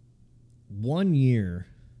 1 year,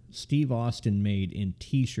 Steve Austin made in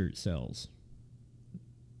T-shirt sales,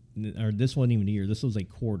 or this wasn't even a year, this was a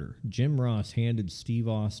quarter. Jim Ross handed Steve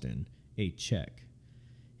Austin a check,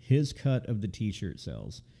 his cut of the T-shirt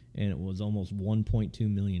sales, and it was almost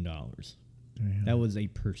 $1.2 million. Damn. That was a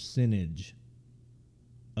percentage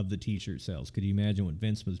of the T-shirt sales. Could you imagine what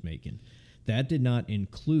Vince was making? That did not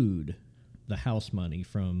include the house money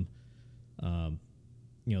from,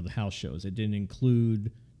 the house shows. It didn't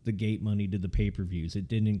include the gate money to the pay-per-views. It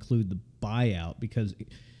didn't include the buyout because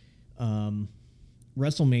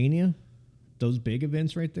WrestleMania, those big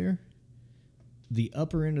events right there, the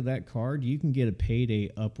upper end of that card, you can get a payday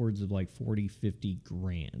upwards of like 40, 50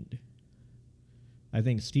 grand. I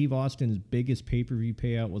think Steve Austin's biggest pay-per-view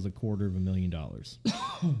payout was $250,000.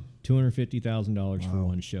 $250,000 for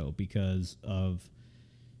one show because of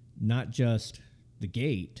not just the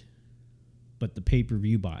gate, but the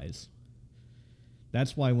pay-per-view buys.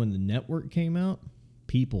 That's why when the network came out,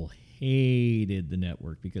 people hated the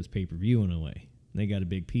network because pay-per-view went away. And they got a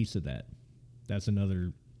big piece of that. That's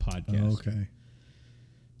another podcast. Okay.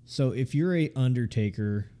 So if you're a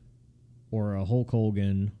Undertaker or a Hulk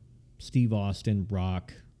Hogan, Steve Austin,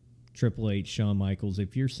 Rock, Triple H, Shawn Michaels,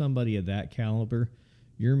 if you're somebody of that caliber,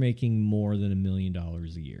 you're making more than $1 million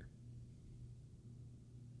a year.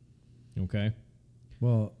 Okay?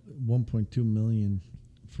 Well, 1.2 million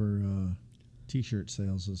for T-shirt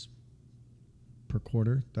sales is per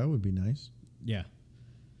quarter. That would be nice. Yeah.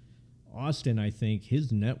 Austin, I think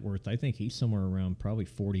his net worth, he's somewhere around probably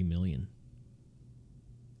 40 million.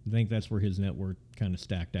 I think that's where his net worth kind of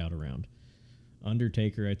stacked out around.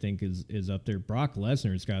 Undertaker, I think, is up there. Brock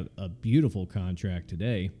Lesnar's got a beautiful contract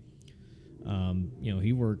today.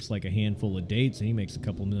 He works like a handful of dates and he makes a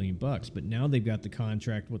couple $1 million. But now they've got the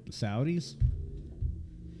contract with the Saudis.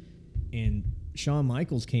 And Shawn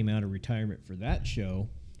Michaels came out of retirement for that show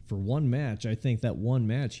for one match. I think that one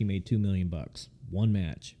match he made $2 million. One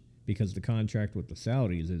match. Because the contract with the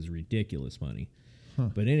Saudis is ridiculous money. Huh.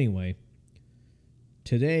 But anyway,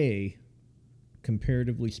 today,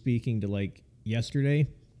 comparatively speaking to like yesterday,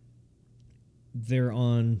 they're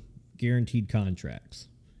on guaranteed contracts.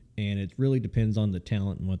 And it really depends on the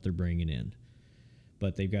talent and what they're bringing in.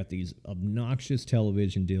 But they've got these obnoxious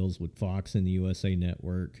television deals with Fox and the USA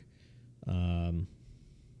Network.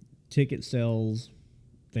 Ticket sales,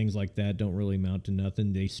 things like that don't really amount to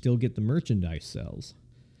nothing. They still get the merchandise sales.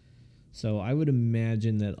 So I would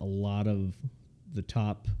imagine that a lot of the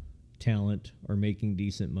top talent are making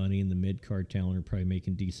decent money, and the mid-card talent are probably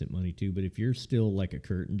making decent money too. But if you're still like a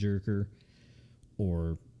curtain jerker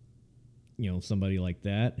or, somebody like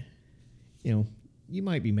that, you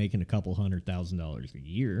might be making a couple $100,000 a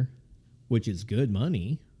year, which is good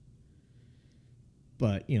money.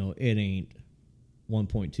 But, it ain't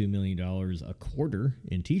 $1.2 million a quarter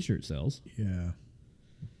in T-shirt sales. Yeah.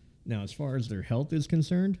 Now, as far as their health is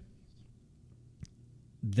concerned,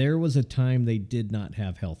 there was a time they did not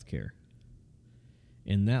have health care.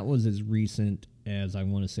 And that was as recent as, I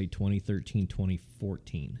want to say, 2013,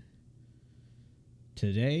 2014.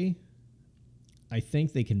 Today, I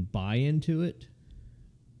think they can buy into it,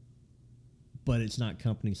 but it's not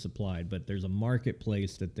company supplied. But there's a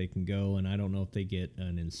marketplace that they can go, and I don't know if they get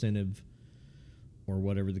an incentive or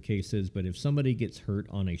whatever the case is. But if somebody gets hurt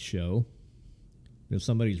on a show, if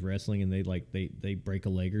somebody's wrestling and they break a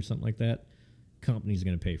leg or something like that, company's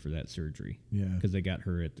going to pay for that surgery. Yeah. Because they got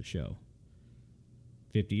hurt at the show.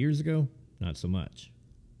 50 years ago, not so much.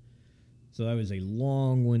 So that was a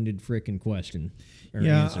long-winded frickin' question.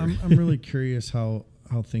 Yeah, answer. I'm really curious how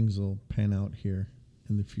things will pan out here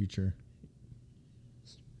in the future.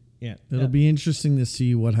 Yeah. It'll be interesting to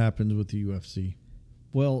see what happens with the UFC.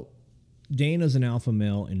 Well, Dana's an alpha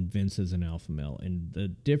male and Vince is an alpha male. And the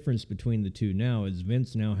difference between the two now is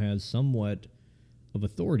Vince now has somewhat of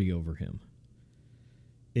authority over him.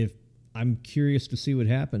 If I'm curious to see what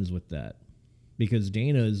happens with that. Because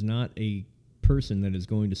Dana is not a person that is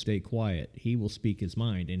going to stay quiet. He will speak his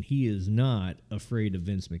mind, and he is not afraid of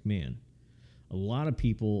Vince McMahon. A lot of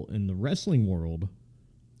people in the wrestling world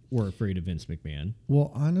were afraid of Vince McMahon.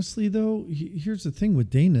 Well, honestly, though, here's the thing with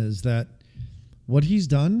Dana is that what he's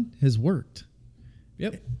done has worked.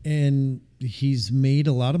 Yep. And he's made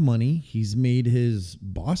a lot of money. He's made his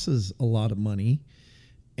bosses a lot of money.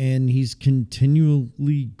 And he's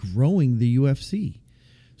continually growing the UFC.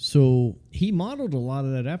 So He modeled a lot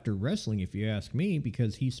of that after wrestling, if you ask me,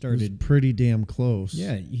 because he it was started... pretty damn close.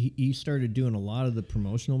 Yeah, he started doing a lot of the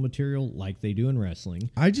promotional material like they do in wrestling.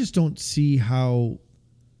 I just don't see how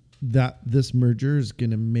this merger is going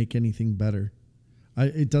to make anything better.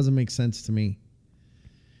 It doesn't make sense to me.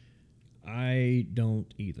 I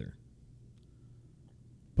don't either.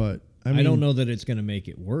 But I mean, don't know that it's going to make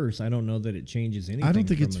it worse. I don't know that it changes anything. I don't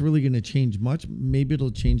think it's really going to change much. Maybe it'll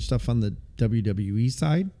change stuff on the WWE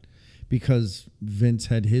side because Vince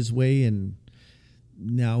had his way and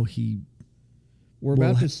now he'll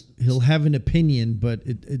have an opinion, but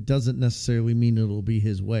it doesn't necessarily mean it'll be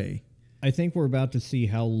his way. I think we're about to see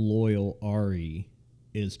how loyal Ari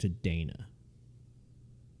is to Dana.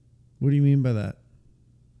 What do you mean by that?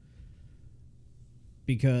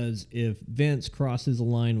 Because if Vince crosses a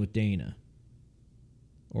line with Dana,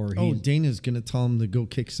 Dana's going to tell him to go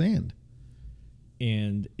kick sand.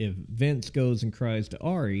 And if Vince goes and cries to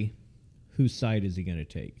Ari, whose side is he going to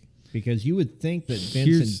take? Because you would think that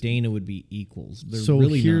Vince and Dana would be equals. They're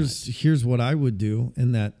really here's what I would do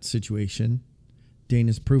in that situation.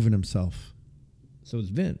 Dana's proven himself. So is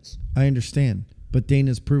Vince. I understand. But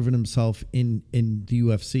Dana's proven himself in the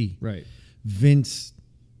UFC. Right. Vince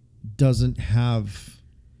doesn't have...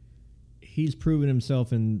 He's proven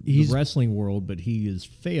himself in the wrestling world, but he has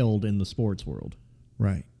failed in the sports world.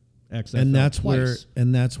 Right. XFL and that's twice.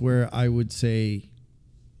 that's where I would say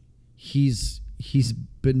he's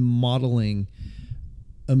been modeling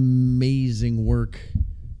amazing work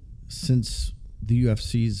since the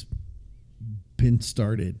UFC's been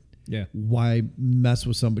started. Yeah. Why mess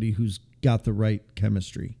with somebody who's got the right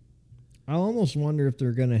chemistry? I almost wonder if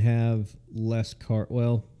they're going to have less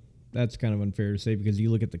well, that's kind of unfair to say because you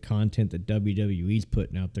look at the content that WWE's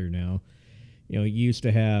putting out there now. You know, you used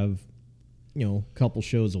to have, a couple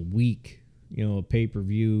shows a week, a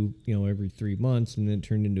pay-per-view, every 3 months, and then it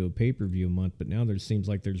turned into a pay-per-view a month. But now there seems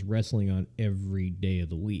like there's wrestling on every day of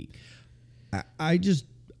the week. I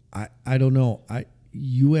don't know.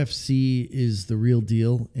 UFC is the real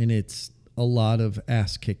deal, and it's a lot of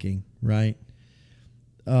ass kicking, right?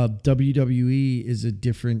 WWE is a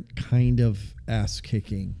different kind of ass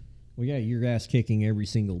kicking. Well, yeah, you're ass kicking every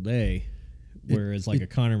single day, whereas a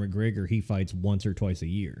Conor McGregor, he fights once or twice a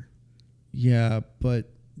year. Yeah, but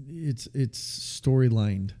it's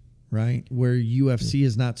storylined, right? Where UFC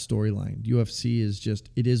is not storylined. UFC is just,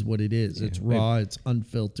 it is what it is. Yeah, it's raw. It's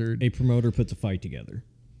unfiltered. A promoter puts a fight together.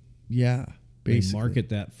 Yeah, basically. They market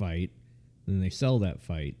that fight, and they sell that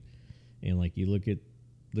fight. And you look at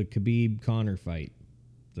the Khabib-Conor fight,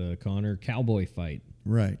 the Conor-Cowboy fight.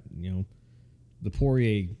 Right. The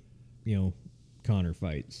Poirier, Conor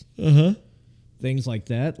fights. Uh-huh. Things like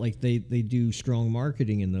that. They do strong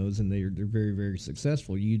marketing in those, and they're very, very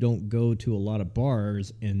successful. You don't go to a lot of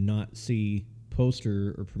bars and not see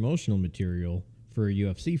poster or promotional material for a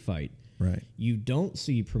UFC fight. Right. You don't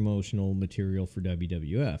see promotional material for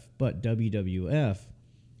WWF, but WWF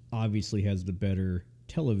obviously has the better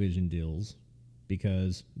television deals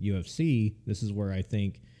because UFC, this is where I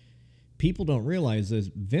think people don't realize this,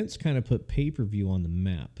 Vince kind of put pay-per-view on the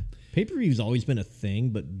map. Pay-per-view's always been a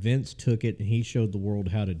thing, but Vince took it and he showed the world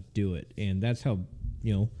how to do it. And that's how,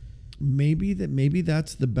 maybe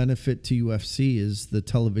that's the benefit to UFC is the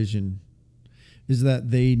television, is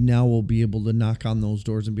that they now will be able to knock on those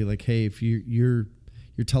doors and be like, hey, if you're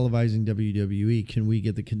televising WWE, can we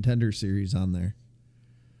get the Contender Series on there?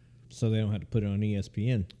 So they don't have to put it on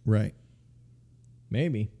ESPN. Right.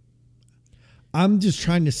 Maybe. I'm just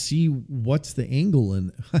trying to see what's the angle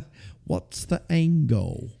in what's the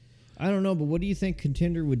angle? I don't know, but what do you think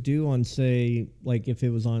Contender would do on, say, like if it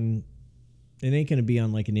was on, it ain't going to be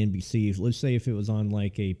on like an NBC. Let's say if it was on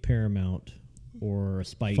like a Paramount or a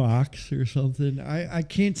Spike. Fox or something. I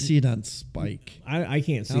can't see it on Spike. I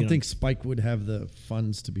can't see it. I don't think Spike would have the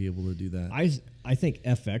funds to be able to do that. I think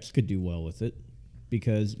FX could do well with it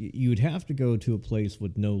because you would have to go to a place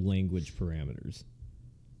with no language parameters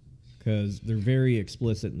because they're very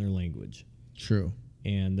explicit in their language. True.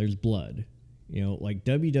 And there's blood. You know, like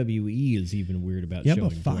WWE is even weird about showing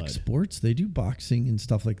blood. Yeah, but Fox Sports, they do boxing and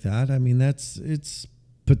stuff like that. I mean, it's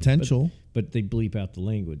potential. But they bleep out the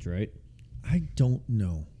language, right? I don't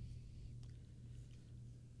know.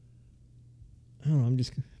 I don't know.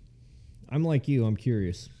 I'm like you. I'm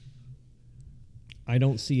curious. I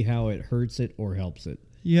don't see how it hurts it or helps it.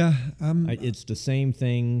 Yeah. It's the same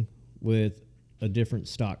thing with a different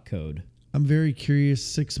stock code. I'm very curious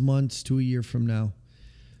 6 months to a year from now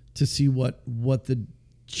to see what the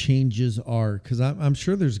changes are, because I'm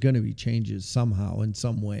sure there's going to be changes somehow in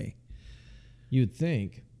some way. You'd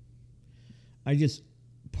think.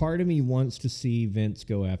 Part of me wants to see Vince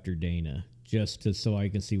go after Dana so I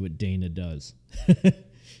can see what Dana does.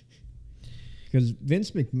 Because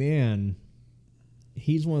Vince McMahon,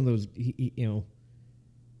 he's one of those, he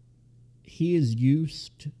is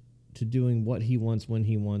used to doing what he wants when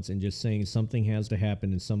he wants and just saying something has to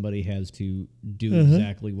happen and somebody has to do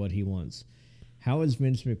exactly what he wants. How is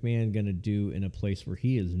Vince McMahon going to do in a place where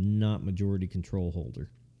he is not majority control holder?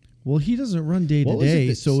 Well, he doesn't run day to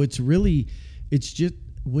day, so it's just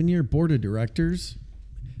when you're board of directors,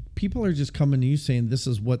 people are just coming to you saying this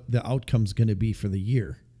is what the outcome's going to be for the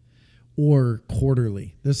year or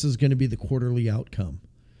quarterly. This is going to be the quarterly outcome.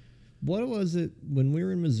 What was it when we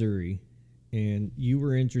were in Missouri and you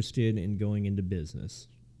were interested in going into business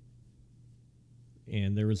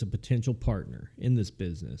and there was a potential partner in this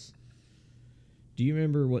business? Do you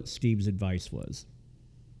remember what Steve's advice was?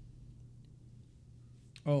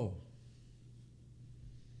 Oh.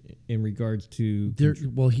 In regards to...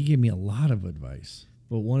 Well, he gave me a lot of advice.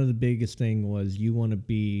 But one of the biggest thing was you want to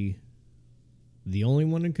be the only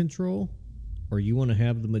one in control or you want to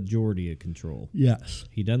have the majority of control. Yes.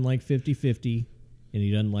 He doesn't like 50-50 and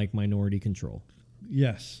he doesn't like minority control.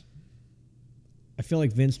 Yes. I feel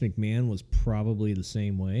like Vince McMahon was probably the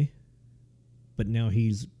same way, but now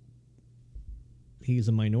he's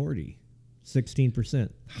a minority,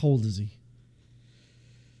 16%. How old is he?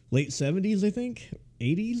 Late 70s, I think.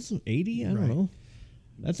 80s? 80? I don't know.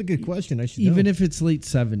 That's a good question. I should Even know. if it's late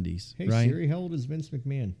 70s, Hey, right? Siri, how old is Vince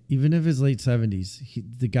McMahon? Even if it's late 70s,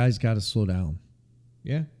 the guy's got to slow down.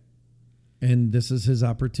 Yeah. And this is his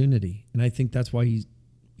opportunity. And I think that's why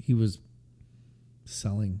he was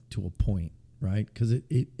selling to a point, right? Because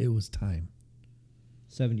it was time.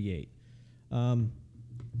 78. From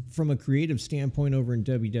a creative standpoint over in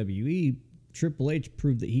WWE, Triple H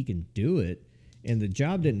proved that he can do it, and the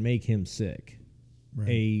job didn't make him sick. Right.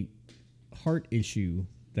 A heart issue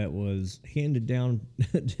that was handed down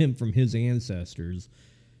to him from his ancestors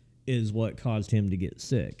is what caused him to get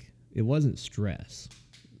sick. It wasn't stress.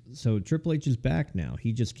 So Triple H is back now.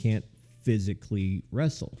 He just can't physically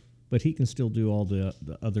wrestle, but he can still do all the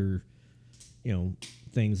other,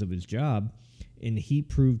 things of his job. And he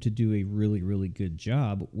proved to do a really, really good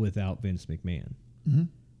job without Vince McMahon. Mm-hmm.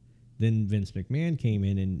 Then Vince McMahon came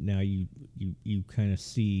in, and now you kind of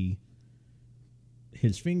see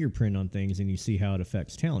his fingerprint on things, and you see how it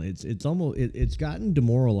affects talent. It's gotten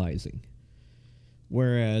demoralizing.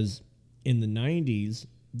 Whereas in the 90s,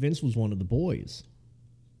 Vince was one of the boys.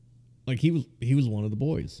 Like he was one of the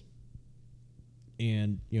boys.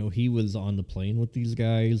 And he was on the plane with these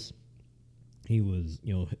guys. He was,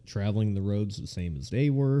 traveling the roads the same as they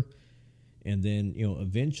were. And then,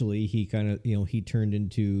 eventually he kind of, he turned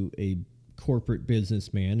into a corporate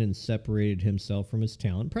businessman and separated himself from his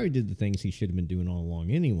talent. Probably did the things he should have been doing all along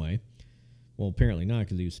anyway. Well, apparently not,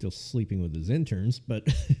 because he was still sleeping with his interns. But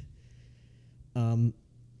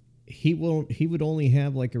he would only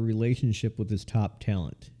have like a relationship with his top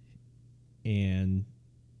talent. And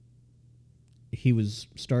he was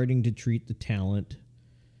starting to treat the talent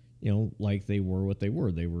like they were what they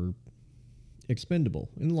were. They were expendable.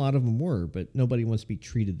 And a lot of them were, but nobody wants to be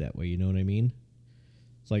treated that way. You know what I mean?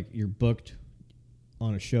 It's like you're booked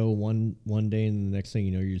on a show one day and the next thing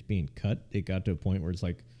you know, you're just being cut. It got to a point where it's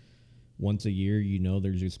like, once a year, you know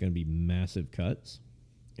there's just going to be massive cuts.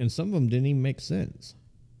 And some of them didn't even make sense.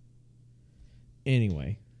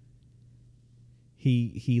 Anyway,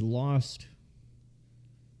 he lost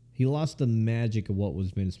the magic of what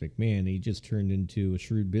was Vince McMahon. He just turned into a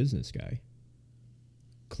shrewd business guy.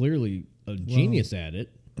 Clearly a genius at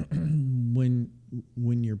it. When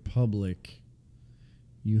you're public,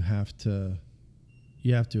 you have to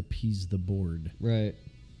appease the board. Right.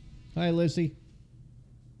 Hi, Lissy.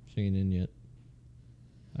 She ain't in yet.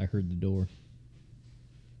 I heard the door.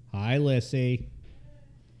 Hi, Lissy.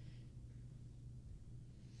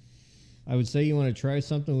 I would say you want to try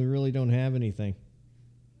something. We really don't have anything.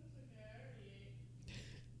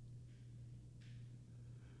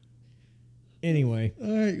 Anyway.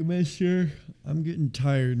 All right, mister. I'm getting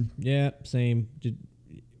tired. Yeah, same.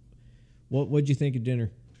 What'd you think of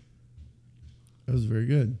dinner? That was very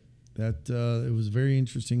good. It was very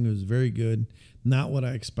interesting. It was very good. Not what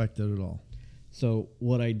I expected at all. So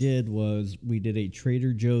what I did was we did a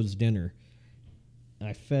Trader Joe's dinner.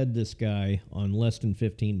 I fed this guy on less than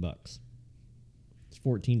 $15. It's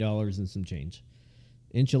 $14 and some change.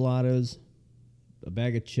 Enchiladas, a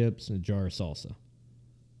bag of chips, and a jar of salsa.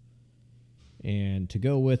 And to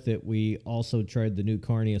go with it, we also tried the new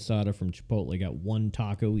carne asada from Chipotle. Got one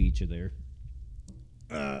taco each of there.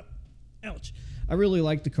 Ouch. I really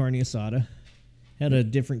liked the carne asada. Had a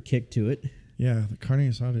different kick to it. Yeah, the carne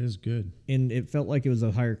asada is good. And it felt like it was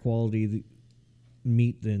a higher quality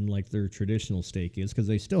meat than like their traditional steak is, because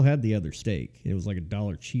they still had the other steak. It was like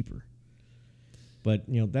 $1 cheaper. But,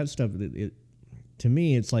 that stuff, to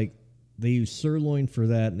me, it's like they use sirloin for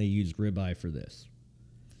that and they use ribeye for this.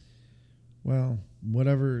 Well,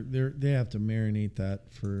 whatever, they have to marinate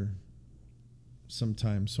that for some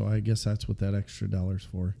time, so I guess that's what that extra $1's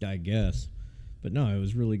for. I guess. But no, it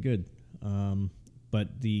was really good.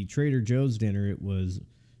 But the Trader Joe's dinner, it was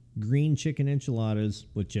green chicken enchiladas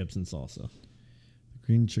with chips and salsa. The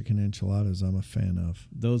green chicken enchiladas I'm a fan of.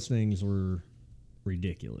 Those things were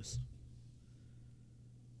ridiculous.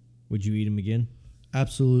 Would you eat them again?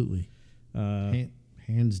 Absolutely.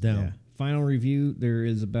 Hands down. Yeah. Final review, there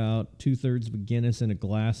is about 2/3 of a Guinness in a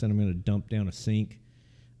glass, and I'm going to dump down a sink.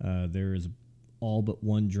 There is all but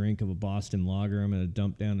one drink of a Boston Lager I'm going to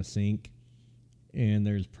dump down a sink. And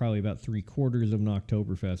there's probably about 3/4 of an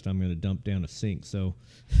Oktoberfest I'm going to dump down a sink. So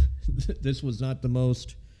this was not the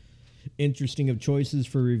most interesting of choices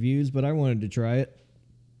for reviews, but I wanted to try it.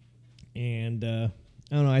 And I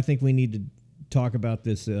don't know, I think we need to talk about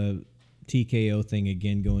this TKO thing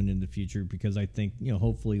again going into the future, because I think,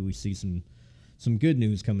 hopefully we see some good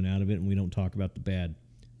news coming out of it and we don't talk about the bad.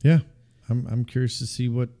 Yeah. I'm curious to see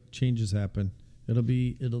what changes happen.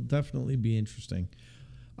 It'll definitely be interesting.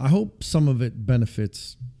 I hope some of it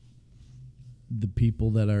benefits the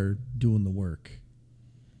people that are doing the work.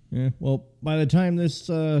 Yeah, well, by the time this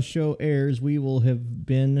show airs, we will have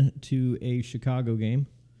been to a Chicago game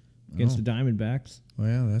against the Diamondbacks. Oh,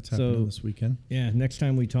 yeah, that's happening this weekend. Yeah, next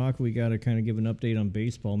time we talk, we got to kind of give an update on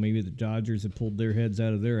baseball. Maybe the Dodgers have pulled their heads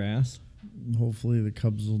out of their ass. Hopefully the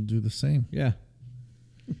Cubs will do the same. Yeah.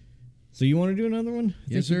 So you want to do another one?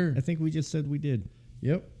 Yes, sir. I think we just said we did.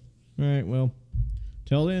 Yep. All right, well,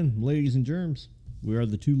 till then, ladies and germs, we are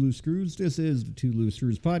the Two Loose Screws. This is the Two Loose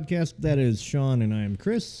Screws podcast. That is Sean, and I am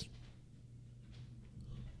Chris.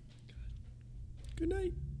 Good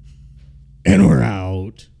night. And we're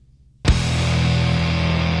out.